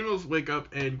 The animals wake up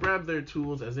and grab their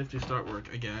tools as if to start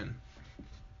work again.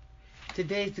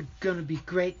 Today's gonna be a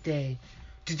great day.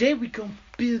 Today we're gonna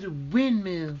build a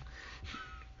windmill.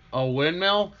 A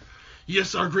windmill?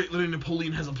 Yes, our great leader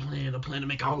Napoleon has a plan to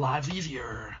make our lives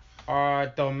easier.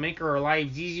 To make our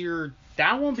lives easier,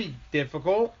 that won't be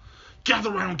difficult.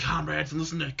 Gather around, comrades, and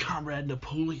listen to Comrade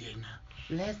Napoleon.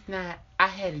 Last night, I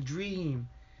had a dream.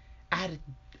 I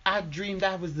dreamed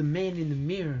I was the man in the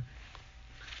mirror.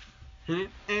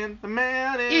 And the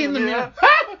man in the mirror.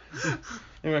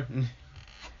 Anyway,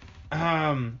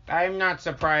 I'm not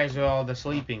surprised with all the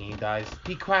sleeping he does.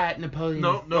 Be quiet, Napoleon.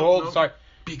 No. Sorry.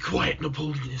 Be quiet,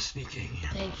 Napoleon is speaking.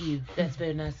 Thank you. That's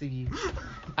very nice of you.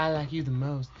 I like you the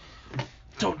most.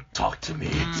 Don't talk to me.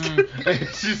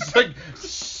 Just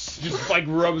like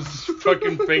rubs his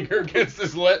fucking finger against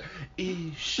his lip.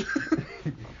 Eesh.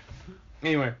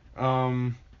 Anyway,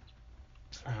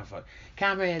 fuck.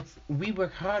 Comrades, we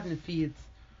work hard in the fields.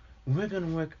 We're gonna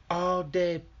work all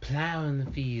day plowing the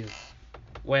fields.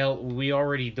 Well, we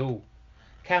already do.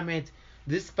 Comrades,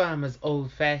 this farm is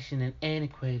old-fashioned and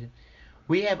antiquated.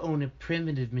 We have only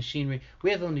primitive machinery. We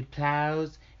have only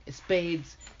plows,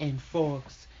 spades, and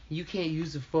forks. You can't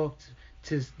use a fork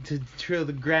to till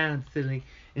the ground, silly.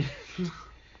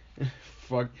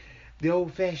 Fuck. The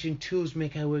old-fashioned tools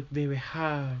make our work very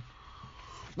hard.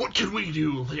 What can we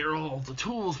do? They're all the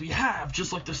tools we have,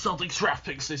 just like the Celtics draft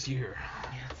picks this year.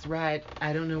 That's right.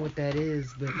 I don't know what that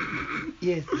is, but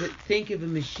yes, but think of a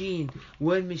machine.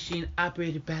 One machine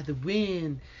operated by the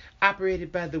wind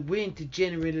to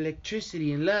generate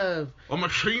electricity and love. A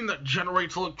machine that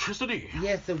generates electricity.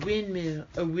 Yes, a windmill.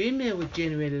 A windmill would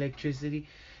generate electricity,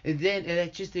 and then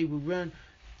electricity would run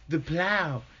the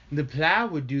plow. The plow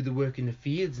would do the work in the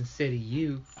fields instead of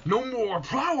you. No more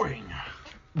plowing.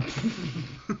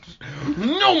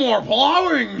 No more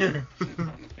plowing!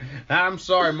 I'm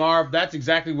sorry, Marv. That's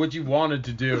exactly what you wanted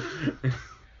to do.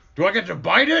 Do I get to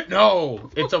bite it? No.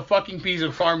 It's a fucking piece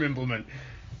of farm implement.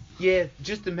 Yeah,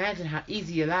 just imagine how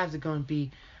easy your lives are going to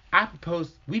be. I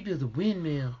propose we build a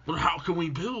windmill. But how can we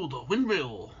build a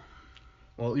windmill?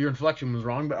 Well, your inflection was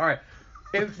wrong, but alright.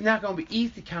 It's not going to be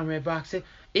easy, Comrade Boxer.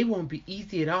 It won't be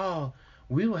easy at all.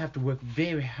 We will have to work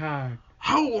very hard.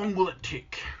 How long will it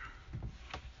take?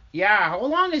 Yeah, how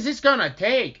long is this gonna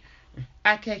take?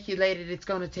 I calculated it's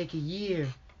gonna take a year.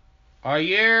 A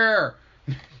year.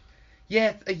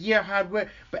 Yes, a year hard work.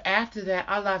 But after that,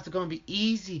 our lives are gonna be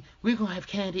easy. We're gonna have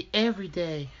candy every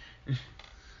day.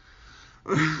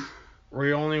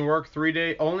 We only work 3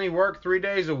 days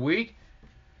a week?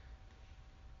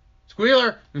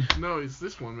 Squealer! No, it's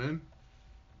this one, man.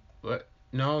 What?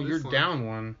 No, This you're one. down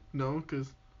one. No,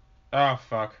 because... Oh,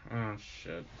 fuck. Oh,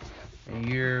 shit. A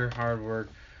year, hard work.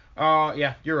 Oh,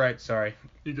 yeah, you're right, sorry.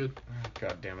 You're good. Oh,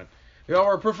 God damn it. Yo,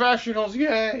 we're professionals,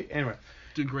 yay! Anyway.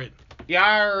 Doing great.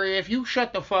 Yeah, if you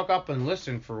shut the fuck up and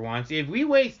listen for once, if we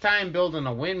waste time building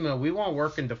a windmill, we won't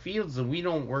work in the fields, and we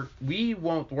won't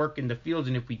work in the fields,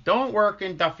 and if we don't work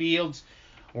in the fields,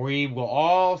 we will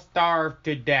all starve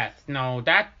to death. No,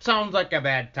 that sounds like a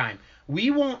bad time.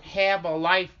 We won't have a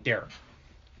life there.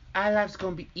 Our life's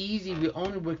gonna be easy. We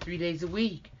only work 3 days a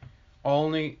week.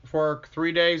 Only work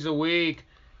 3 days a week.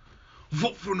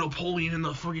 Vote for Napoleon in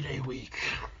the 3-day week.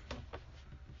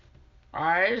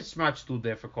 It's much too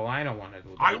difficult. I don't want to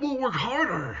do that. I will work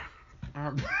harder.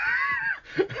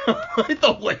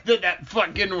 The way that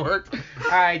fucking works,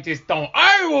 I just don't.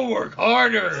 I will work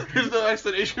harder. There's no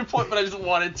explanation point, but I just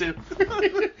wanted to.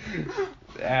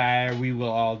 We will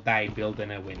all die building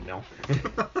a windmill.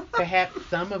 Perhaps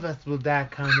some of us will die,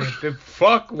 comrade.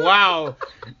 Fuck, wow.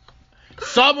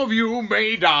 Some of you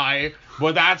may die,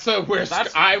 but that's a risk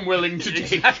I'm willing to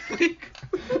take. Exactly.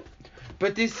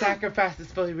 But this sacrifice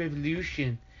is for the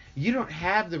revolution. You don't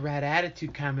have the right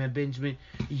attitude, Comrade Benjamin.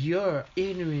 You're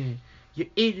ignorant. You're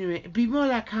ignorant. Be more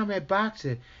like Comrade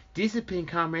Boxer. Discipline,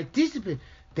 comrade. Discipline.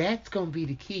 That's going to be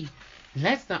the key.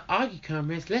 Let's not argue,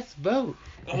 comrades. Let's vote.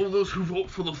 All those who vote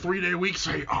for the 3-day week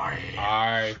say aye.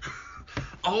 Aye.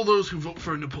 All those who vote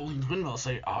for Napoleon's windmill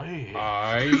say aye.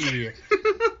 Aye.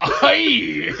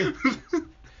 Aye.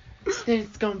 Then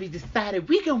it's going to be decided.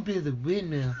 We're going to build a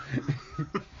windmill.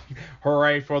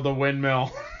 Hooray for the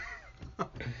windmill.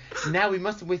 Now we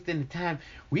mustn't waste any time.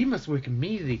 We must work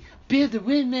immediately. Build a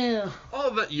windmill.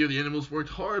 All that year, the animals worked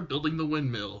hard building the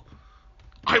windmill.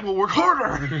 I will work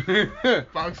harder.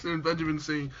 Boxer and Benjamin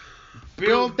sing.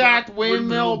 Build that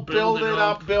windmill, build it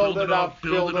up, build it up,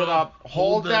 build it up.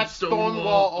 Hold that stone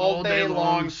wall all day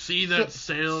long. See that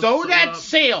sail. Sew that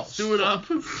sail. Sew it up.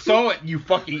 Sew it, you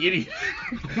fucking idiot.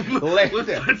 Lift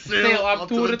that sail up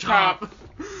to the top.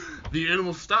 The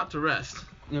animals stop to rest.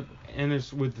 Yep, and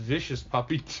it's with vicious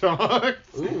puppy talk.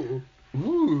 Ooh.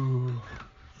 Ooh.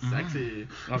 Sexy.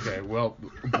 Okay, well,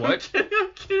 what?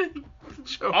 I'm kidding.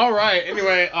 Joke. All right.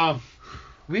 Anyway,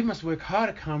 we must work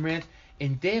harder, comrades,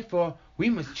 and therefore we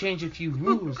must change a few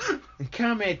rules. And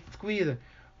Comrade Squealer,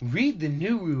 read the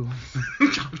new rules.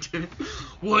 God damn it.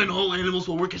 One, all animals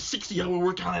will work a 60-hour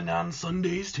work on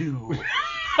Sundays too.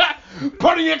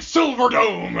 Pontiac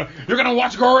Silverdome. You're gonna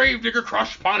watch Gravedigger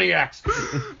crush Pontiacs.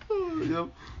 Yep.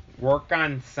 Work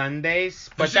on Sundays,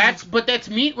 but that's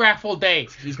meat raffle day.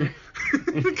 Excuse me.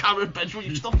 Comrade Benjamin,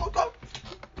 you shut the fuck up.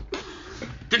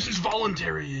 This is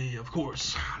voluntary, of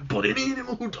course, but any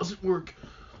animal who doesn't work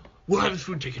will have his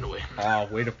food taken away. Oh,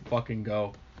 way to fucking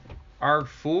go. Our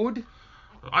food?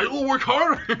 I will work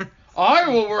harder. I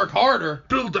will work harder.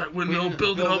 Build that windmill,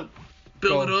 build it up,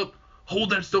 build it up, hold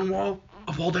that stone wall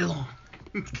up all day long.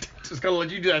 Just gonna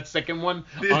let you do that second one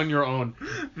on your own.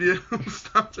 The animals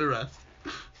stop to rest.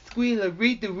 Squealer,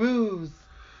 read the rules.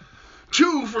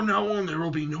 2, from now on, there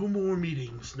will be no more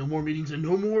meetings. No more meetings and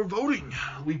no more voting.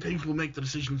 We pigs will make the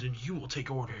decisions and you will take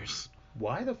orders.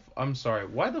 I'm sorry.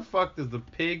 Why the fuck does the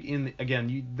pig in the...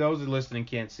 Again, those who are listening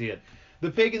can't see it. The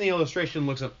pig in the illustration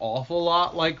looks an awful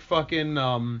lot like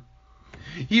fucking...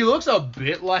 He looks a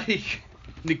bit like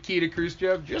Nikita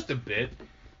Khrushchev. Just a bit.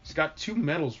 He's got 2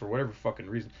 medals for whatever fucking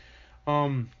reason.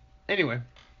 Anyway.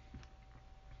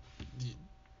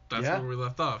 That's where we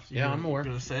left off. I'm aware. You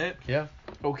gonna say it? Yeah.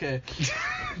 Okay.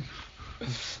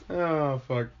 Oh,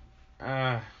 fuck.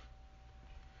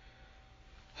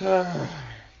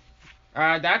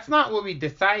 That's not what we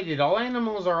decided. All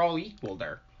animals are all equal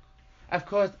there. Of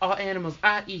course, all animals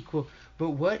are equal,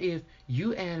 but what if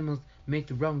you animals make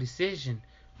the wrong decision?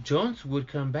 Jones would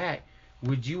come back.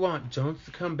 Would you want Jones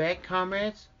to come back,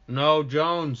 comrades? No,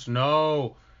 Jones,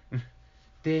 no.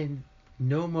 Then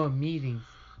no more meetings.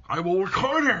 I will work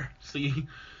harder. See?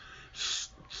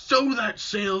 Sew that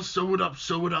sail, sew it up,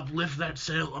 lift that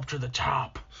sail up to the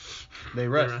top. They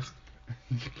rest.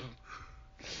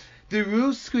 The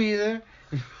rules, Squealer.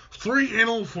 3,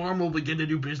 animal farm will begin to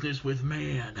do business with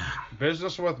man.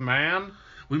 Business with man?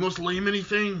 We must lay many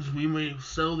things. We may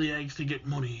sell the eggs to get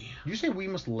money. You say we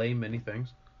must lay many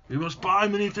things? We must buy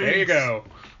many things. There you go.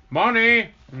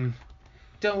 Money.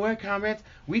 Don't worry, comrades.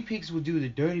 We pigs will do the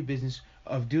dirty business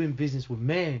of doing business with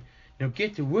man. Now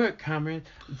get to work, comrades.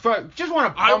 Just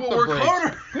want to I pump will the work brakes.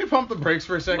 harder. Can we pump the brakes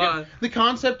for a second? Why? The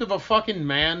concept of a fucking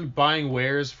man buying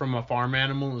wares from a farm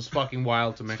animal is fucking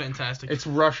wild to me. It's fantastic. It's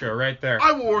Russia right there.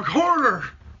 I will work harder.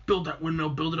 Build that windmill,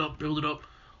 build it up, build it up.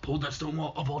 Hold that stone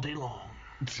wall up all day long.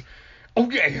 Oh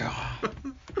yeah.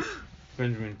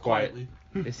 Benjamin, quiet. Quietly.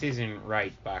 This isn't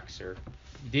right, Boxer.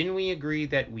 Didn't we agree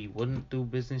that we wouldn't do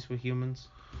business with humans?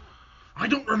 I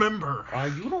don't remember.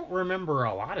 You don't remember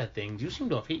a lot of things. You seem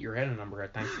to have hit your head a number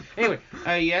of times. Anyway,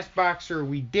 yes, Boxer,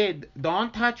 we did.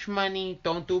 Don't touch money.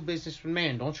 Don't do business with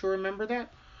man. Don't you remember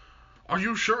that? Are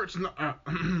you sure it's not?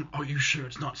 Are you sure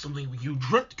it's not something you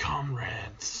dreamt,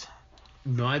 comrades?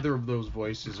 Neither of those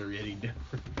voices are any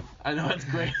different. I know, it's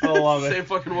great. I love it. Same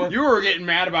fucking one. You were getting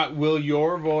mad about will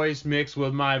your voice mix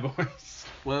with my voice.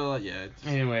 Well, yeah.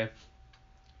 Anyway.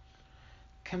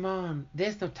 Come on,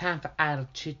 there's no time for idle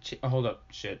chit-chat. Oh, hold up.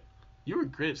 Shit. You were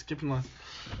great at skipping lines.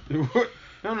 No.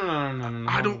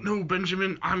 I don't know,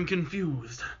 Benjamin. I'm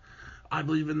confused. I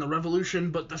believe in the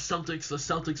revolution, but the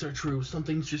Celtics are true. Some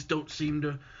things just don't seem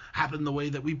to happen the way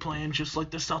that we planned, just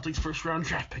like the Celtics' first-round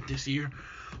draft pick this year.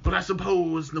 But I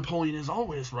suppose Napoleon is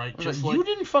always right, just like you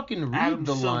didn't fucking read Adam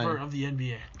the Silver line. of the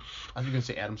NBA. I was gonna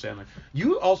say Adam Sandler.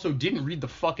 You also didn't read the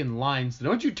fucking lines.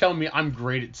 Don't you tell me I'm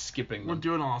great at skipping We're them.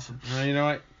 doing awesome. You know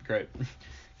what? Great.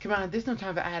 Come on, there's no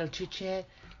time for idle chit-chat.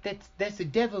 That's the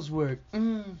devil's work.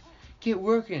 Get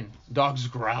working. Dogs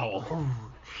growl.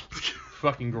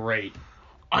 Fucking great.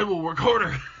 I will work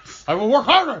harder. I will work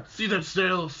harder. See that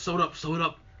sail, sew it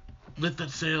up. Lift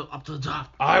that sail up to the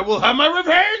top. I will have my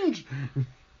revenge.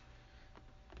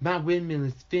 My windmill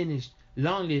is finished.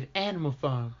 Long live Animal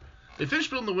Farm. They finish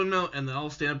building the windmill, and they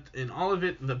all stand up in all of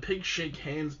it. The pigs shake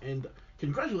hands and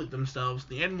congratulate themselves.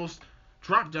 The animals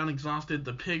drop down exhausted.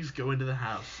 The pigs go into the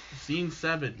house. Scene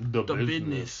 7. The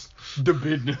business. The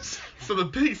business. So the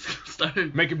pigs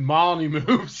started... Making money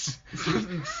moves.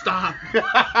 Stop.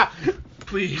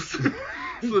 Please.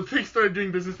 So the pigs started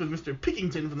doing business with Mr.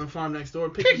 Pickington from the farm next door.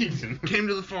 Pickington? Came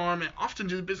to the farm and often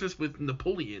did business with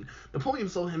Napoleon. Napoleon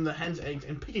sold him the hen's eggs,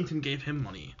 and Pickington gave him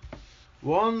money.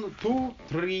 1, 2,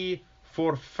 3,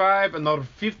 4, 5, another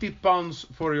 50 pounds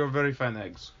for your very fine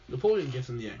eggs. Napoleon gives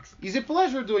him the eggs. It's a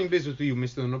pleasure doing business with you,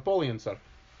 Mr. Napoleon, sir.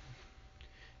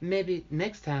 Maybe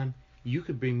next time you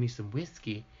could bring me some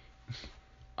whiskey.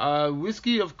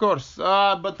 Whiskey, of course.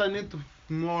 But I need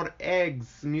more eggs,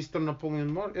 Mr.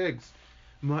 Napoleon, more eggs.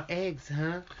 More eggs,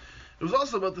 huh? It was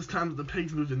also about this time that the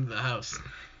pigs moved into the house.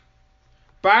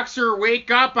 Boxer,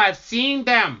 wake up! I've seen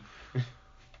them.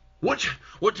 What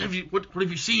have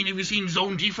you seen? Have you seen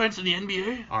zone defense in the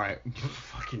NBA? All right, you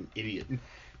fucking idiot.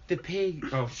 The pig.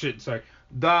 Oh shit, sorry.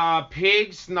 The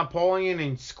pigs, Napoleon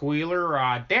and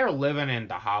Squealer, they're living in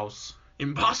the house.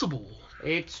 Impossible.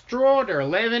 It's true, they're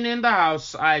living in the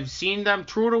house. I've seen them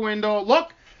through the window.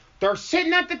 Look, they're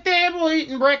sitting at the table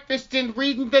eating breakfast and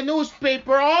reading the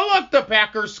newspaper. Oh, look, the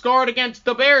Packers scored against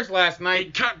the Bears last night.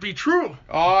 It can't be true.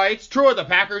 Oh, it's true, the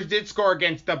Packers did score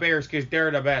against the Bears because they're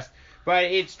the best. But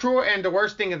it's true, and the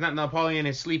worst thing is that Napoleon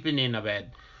is sleeping in a bed.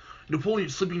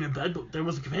 Napoleon's sleeping in bed, but there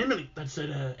was a commandment that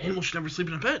said animals should never sleep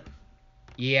in a bed.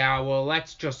 Yeah, well,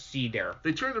 let's just see there.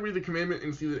 They turn to read the commandment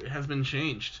and see that it has been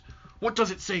changed. What does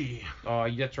it say? Oh,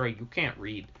 that's right, you can't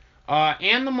read.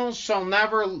 Animals shall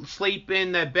never sleep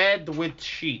in the bed with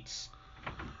sheets.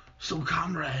 So,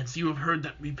 comrades, you have heard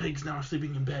that we pigs now are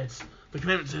sleeping in beds. The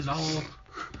commandment says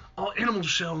all animals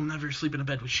shall never sleep in a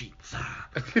bed with sheets.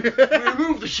 We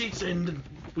removed the sheets and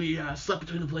we slept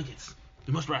between the blankets.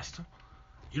 We must rest.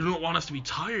 You don't want us to be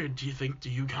tired, do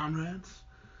you, comrades?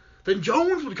 Then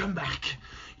Jones would come back.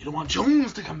 You don't want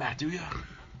Jones to come back, do you?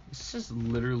 This is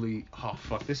literally... Oh,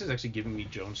 fuck. This is actually giving me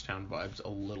Jonestown vibes a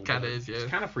little Kinda bit. is, yeah. It's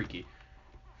kind of freaky.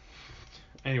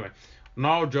 Anyway.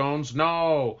 No, Jones,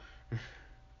 no.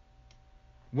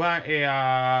 What?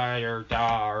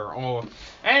 Oh.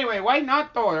 Anyway, why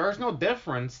not, though? There's no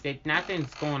difference.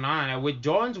 Nothing's going on. With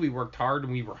Jones, we worked hard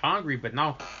and we were hungry, but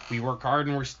now we work hard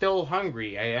and we're still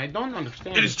hungry. I don't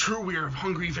understand. It is true we are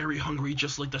hungry, very hungry,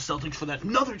 just like the Celtics for that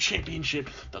another championship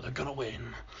that they're gonna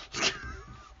win.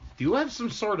 Do you have some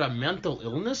sort of mental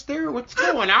illness there? What's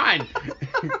going on?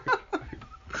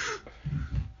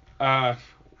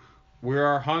 We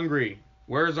are hungry.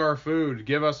 Where's our food?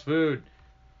 Give us food.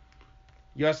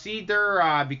 You see,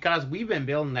 there, because we've been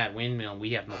building that windmill,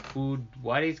 we have no food.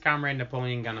 What is Comrade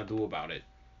Napoleon gonna do about it?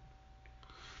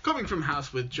 Coming from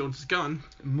house with Jones's gun.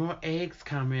 More eggs,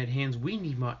 Comrade Hands. We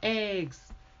need more eggs.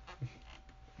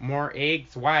 More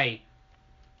eggs? Why?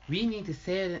 We need to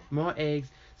sell more eggs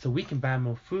so we can buy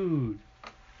more food.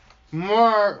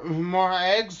 More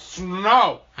eggs?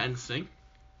 No. Hens sing.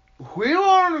 We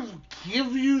won't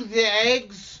give you the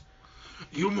eggs.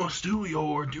 You must do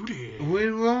your duty.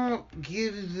 We won't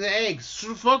give you the eggs.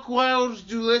 So fuck what else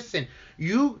do listen.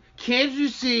 Can't you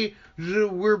see that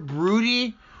we're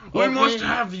broody? We must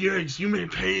have the eggs. You may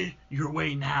pay your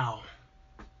way now.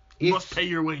 You must pay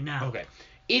your way now. Okay.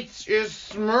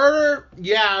 It's murder.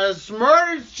 Yeah, it's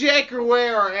murder to take away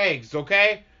our eggs,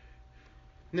 okay?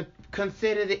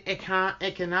 Consider the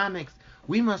economics.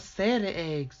 We must sell the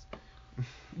eggs.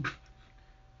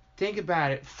 Think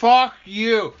about it. Fuck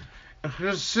you.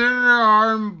 Consider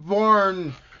our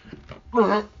unborn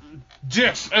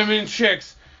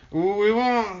chicks. We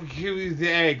won't give you the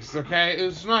eggs, okay?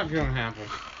 It's not gonna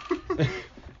happen.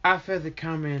 Our further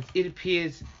comrades, it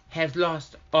appears, have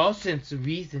lost all sense of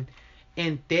reason,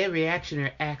 and their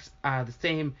reactionary acts are the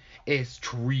same as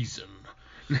treason.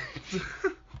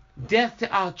 Death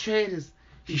to all traitors.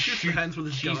 He shoots the hens with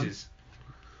his gun. Jesus.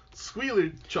 Squealer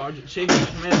changes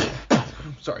command.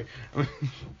 Sorry.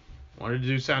 Wanted to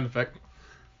do sound effect.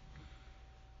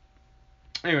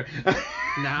 Anyway.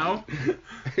 Now?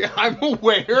 I'm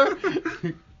aware.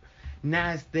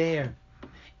 Now it's there.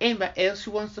 Anybody else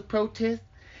who wants to protest?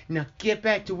 Now get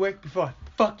back to work before I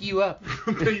fuck you up.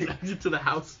 Exit to the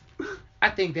house. I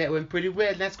think that went pretty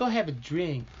well. Let's go have a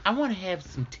drink. I want to have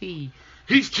some tea.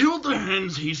 He's killed the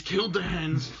hens. He's killed the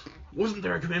hens. Wasn't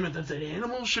there a commandment that said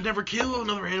animals should never kill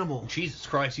another animal? Jesus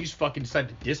Christ, he's fucking decided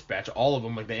to dispatch all of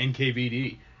them like the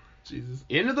NKVD. Jesus.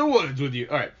 Into the woods with you.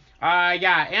 Alright.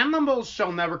 Yeah, animals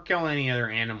shall never kill any other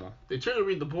animal. They try to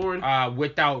read the board.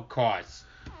 Without cause.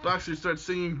 Boxer starts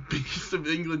singing Beasts of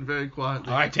England very quietly.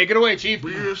 Alright, take it away, Chief.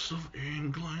 Beasts of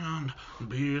England,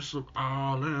 beasts of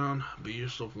Ireland,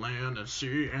 beasts of land and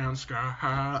sea and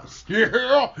skies.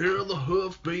 Yeah! Hear the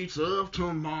hoofbeats of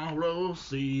tomorrow,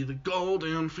 see the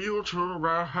golden future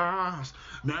rise.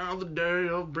 Now the day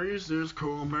of beasts is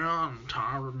coming,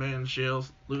 tyrant man shall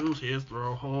lose his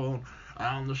throne.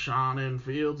 And the shining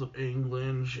fields of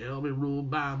England shall be ruled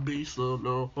by beasts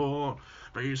alone.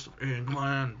 Beast of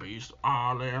England, beast of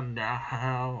Ireland,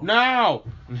 now. Now!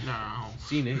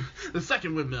 Scene 8. The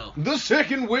second windmill. The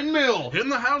second windmill! In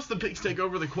the house, the pigs take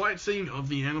over the quiet singing of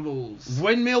the animals.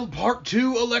 Windmill Part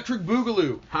 2 Electric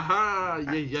Boogaloo.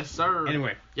 Haha, yes sir.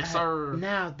 Anyway. Yes sir.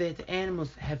 Now that the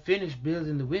animals have finished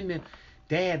building the windmill,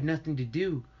 they have nothing to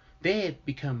do. They have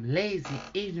become lazy,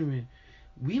 ignorant.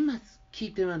 We must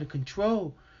keep them under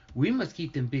control. We must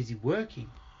keep them busy working.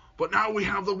 But now we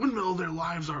have the windmill, their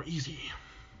lives are easy.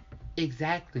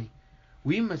 Exactly.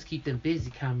 We must keep them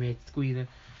busy, Comrade Squealer.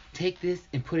 Take this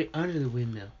and put it under the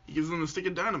windmill. He gives them a stick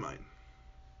of dynamite.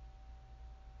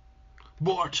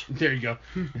 Bort. There you go.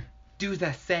 Do as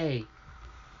I say.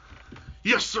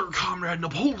 Yes, sir, Comrade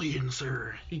Napoleon,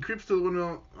 sir. He creeps to the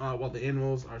windmill while the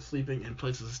animals are sleeping and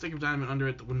places a stick of dynamite under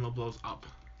it. The windmill blows up.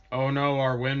 Oh no,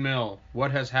 our windmill.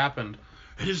 What has happened?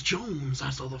 It is Jones. I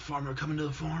saw the farmer come into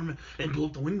the farm and blow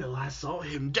up the windmill. I saw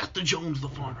him. Death to Jones, the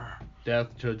farmer.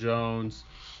 Death to Jones.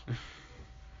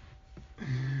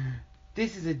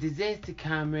 This is a disaster,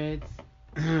 comrades.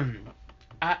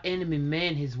 Our enemy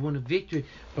man has won a victory,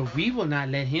 but we will not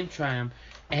let him triumph.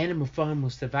 Animal Farm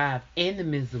will survive.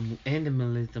 Animalism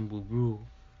will rule.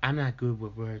 I'm not good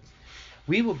with words.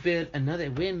 We will build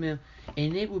another windmill,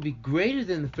 and it will be greater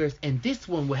than the first, and this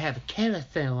one will have a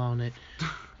carousel on it.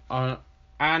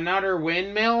 Another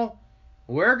windmill?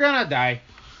 We're gonna die.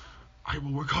 I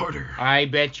will work harder. I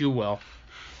bet you will.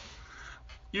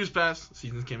 Years passed,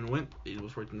 seasons came and went,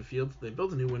 Angels worked in the fields, they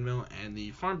built a new windmill, and the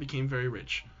farm became very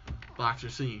rich. Blacks are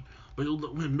singing, build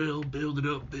the windmill, build it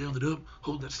up,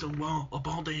 hold that stone wall up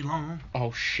all day long.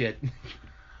 Oh shit.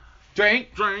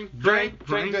 Drink Drink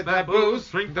that booze,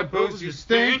 drink the booze, you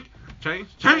stink. Change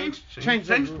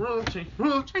the rule,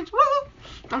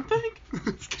 don't think.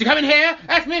 You come in here,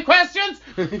 ask me questions.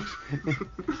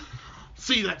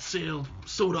 See that sail,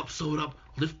 sew it up,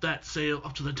 lift that sail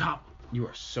up to the top. You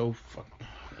are so fucking.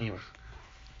 Anyway.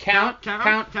 Count that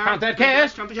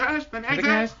cash. Count the cash, then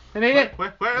exit. Then exit. Where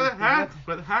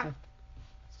the hat?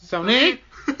 So neat.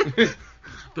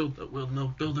 Build that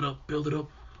windmill, build it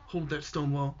up, hold that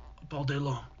stone wall up all day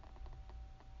long.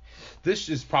 This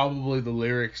is probably the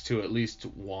lyrics to at least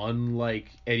one, like,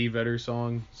 Eddie Vedder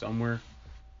song somewhere.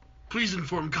 Please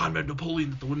inform Comrade Napoleon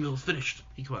that the windmill is finished.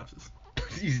 He collapses.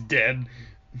 He's dead.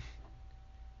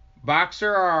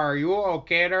 Boxer, are you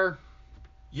okay there?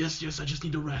 Yes, I just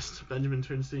need to rest. Benjamin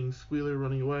turns seeing Squealer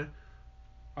running away.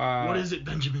 What is it,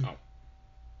 Benjamin?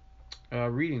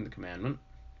 Reading the commandment.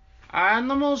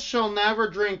 Animals shall never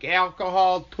drink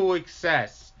alcohol to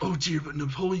excess. Oh dear, but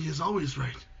Napoleon is always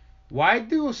right. Why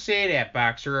do you say that,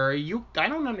 Boxer? Are you? I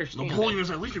don't understand. Napoleon is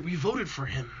our leader. We voted for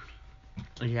him.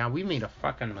 Yeah, we made a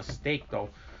fucking mistake, though.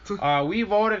 We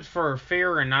voted for a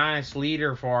fair and honest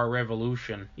leader for our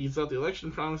revolution. He thought the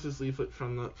election promises leaflet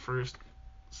from the first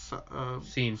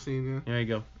Scene. Yeah. There you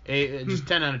go. Just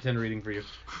 10 out of 10 reading for you.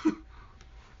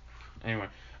 Anyway.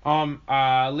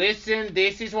 Listen,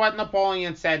 this is what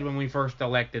Napoleon said when we first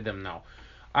elected him now.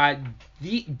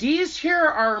 These here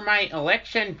are my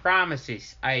election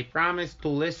promises. I promise to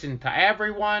listen to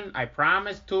everyone. I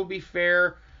promise to be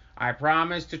fair. I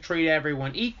promise to treat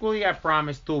everyone equally. I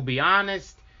promise to be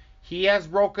honest. He has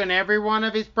broken every one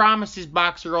of his promises,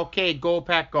 Boxer. Okay, go,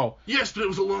 Pack, go. Yes, but it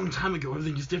was a long time ago.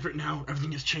 Everything is different now.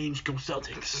 Everything has changed. Go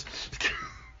Celtics.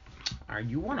 Are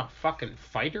you want to fucking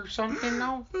fight or something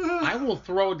now? I will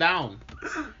throw down.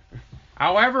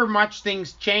 However much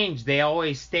things change, they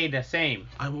always stay the same.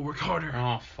 I will work harder.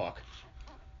 Oh, fuck.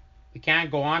 We can't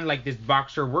go on like this,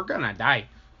 Boxer. We're gonna die.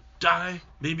 Die?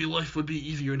 Maybe life would be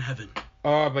easier in heaven.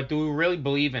 But do we really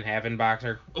believe in heaven,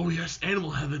 Boxer? Oh yes,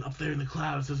 animal heaven up there in the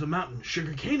clouds. There's a mountain,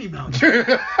 Sugar Candy Mountain,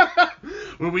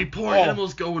 where we poor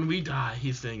animals go when we die.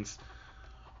 He sings.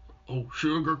 Oh,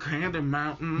 Sugar Candy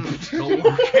Mountain,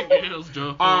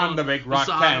 on the big rock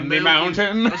candy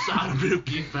mountain, beside a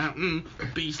milky fountain,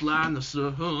 beast line the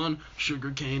sun,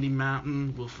 Sugar Candy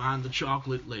Mountain, we'll find the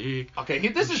chocolate lake. Okay,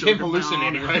 this is him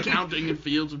hallucinating, right? Counting in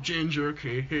fields of ginger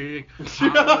cake.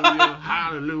 Hallelujah,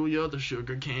 hallelujah, the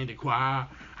Sugar Candy Choir.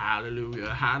 Hallelujah,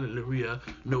 hallelujah,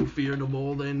 no fear no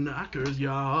more than Knocker's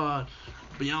yard.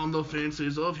 Beyond the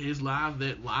fences of his life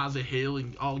that lies a hill,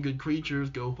 and all good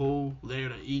creatures go there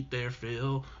to eat their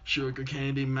fill. Sugar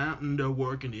Candy Mountain, the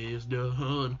working is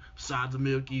done. Beside the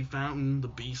milky fountain, the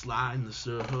beast lie in the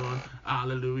sun.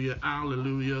 Hallelujah,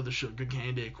 hallelujah, the Sugar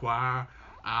Candy Choir.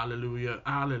 Hallelujah,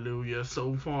 hallelujah,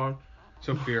 so far.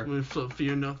 So fear. With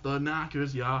fear not the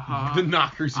Knockers yard. The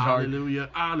Knockers yard. Hallelujah,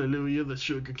 hallelujah, the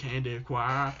Sugar Candy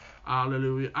Choir.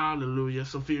 Hallelujah, hallelujah,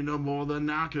 so fear no more the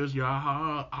Knockers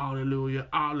yard. Hallelujah,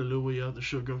 hallelujah, the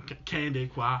Sugar Candy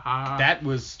Choir. That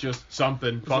was just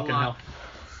something. Fucking hell.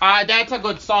 That's a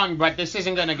good song, but this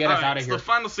isn't gonna get us out of here. The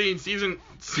final scene, season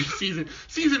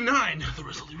 9, the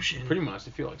resolution. Pretty much,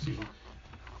 I feel like season.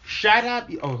 Shut up!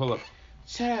 Oh, hold up.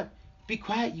 Shut up! Be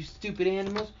quiet, you stupid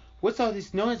animals. What's all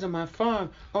this noise on my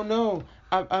farm? Oh no,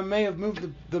 I may have moved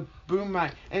the boom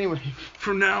mic. Anyway.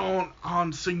 From now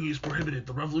on, singing is prohibited.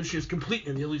 The revolution is complete,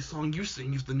 and the only song you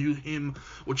sing is the new hymn,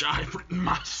 which I have written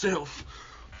myself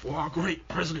for our great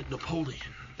President Napoleon.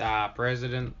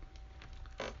 President.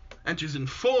 Enters in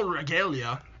full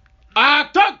regalia.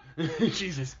 Talk!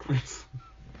 Jesus Christ.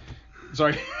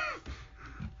 Sorry.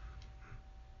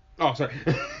 Oh, sorry.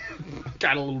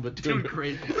 Got a little bit too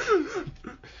great.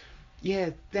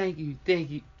 Yeah, thank you.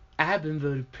 I've been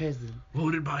voted president.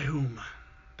 Voted by whom?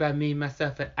 By me,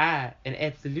 myself, and I, an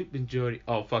absolute majority.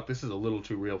 Oh, fuck, this is a little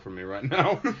too real for me right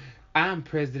now. I'm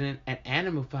president, and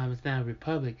Animal Farm is now a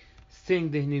republic. Sing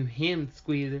the new hymn,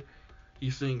 Squealer. He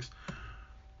sings,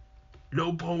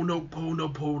 No po,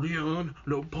 Napoleon.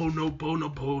 No po,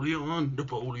 Napoleon.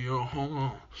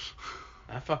 Napoleon.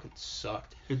 That fucking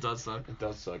sucked. It does suck. It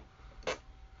does suck.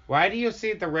 Why do you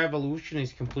say the revolution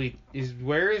is complete?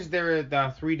 Where is there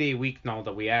the 3-day week now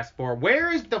that we asked for?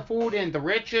 Where is the food and the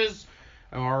riches?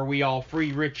 Are we all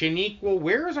free, rich, and equal?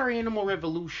 Where is our animal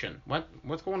revolution?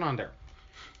 What's going on there?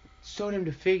 Show them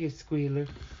the figures, Squealer.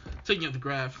 Taking out the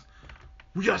graph.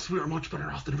 Yes, we are much better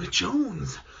off than Rich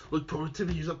Jones. Look,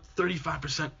 productivity is up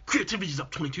 35%, creativity is up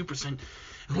 22%, and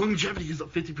longevity is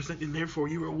up 50%, and therefore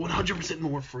you are 100%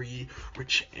 more free,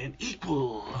 rich, and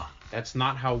equal. That's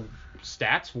not how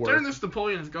stats work. During this,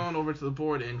 Napoleon has gone over to the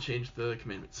board and changed the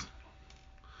commandments.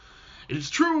 It is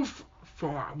true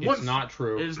for once. It's not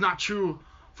true. It is not true.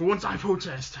 For once I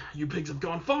protest. You pigs have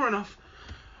gone far enough.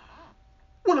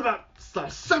 What about the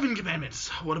 7 commandments?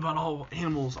 What about all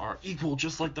animals are equal,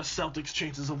 just like the Celtics'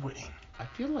 chances of winning? I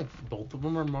feel like both of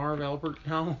them are Marv Albert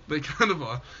now. They kind of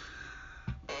are.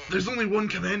 There's only one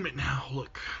commandment now,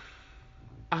 look.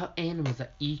 All animals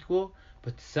are equal,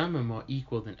 but some are more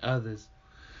equal than others.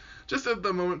 Just at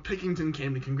the moment, Pickington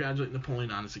came to congratulate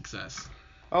Napoleon on his success.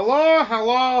 Hello,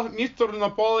 Mr.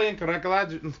 Napoleon.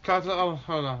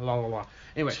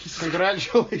 Anyway,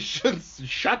 congratulations.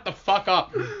 Shut the fuck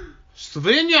up.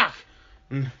 Svinyak!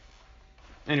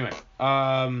 Anyway,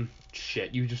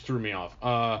 shit, you just threw me off.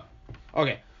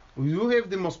 Okay. You have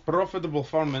the most profitable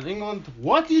farm in England.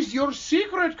 What is your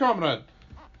secret, comrade?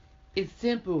 It's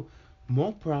simple.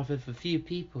 More profit for fewer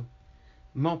people.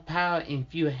 More power in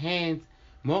fewer hands.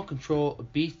 More control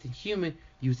of beast and human.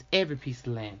 Use every piece of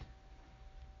land.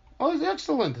 Oh, it's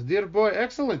excellent, dear boy,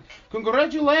 excellent.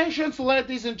 Congratulations,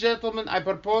 ladies and gentlemen. I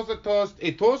propose a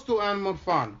toast to Animal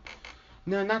Farm.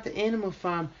 No, not the Animal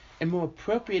Farm. A more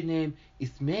appropriate name is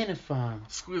Manor Farm.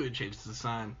 Squealy changed the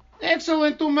sign.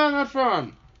 Excellent to Manor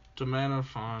Farm. To Manor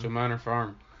Farm. To Manor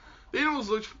Farm. The animals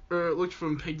looked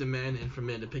from pig to man and from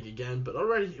man to pig again, but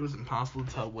already it was impossible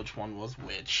to tell which one was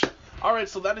which. Alright,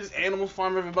 so that is Animal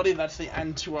Farm, everybody. That's the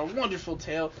end to our wonderful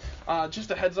tale.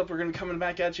 Just a heads up, we're going to be coming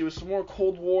back at you with some more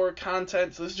Cold War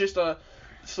content. So this is just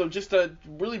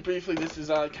really briefly, this is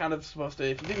kind of supposed to,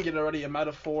 if you didn't get it already, a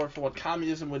metaphor for what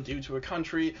communism would do to a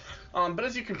country. But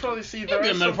as you can probably see, there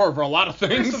It'd be a metaphor for a lot of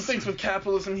things. There's some things with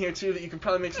capitalism here too that you can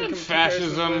probably make some And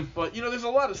comparisons fascism. with, but there's a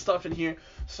lot of stuff in here.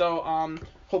 So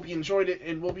hope you enjoyed it,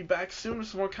 and we'll be back soon with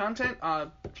some more content.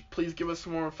 Please give us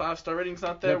some more 5-star ratings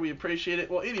out there. Yep. We appreciate it.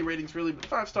 Well, 80 ratings really, but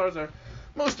 5 stars are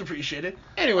most appreciated.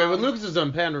 Anyway, when Lucas is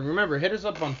done pandering, remember, hit us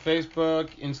up on Facebook,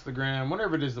 Instagram,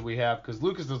 whatever it is that we have, because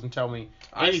Lucas doesn't tell me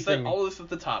I anything. said all this at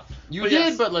the top. You But did,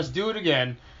 yes. but let's do it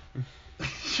again.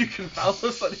 You can follow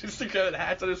us on Instagram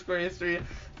at @hacks_history,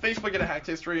 Facebook at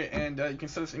 @hackshistory, and you can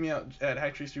send us an email at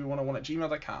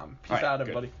hackshistory101@gmail.com. Peace All right, out, good.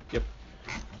 everybody. Yep.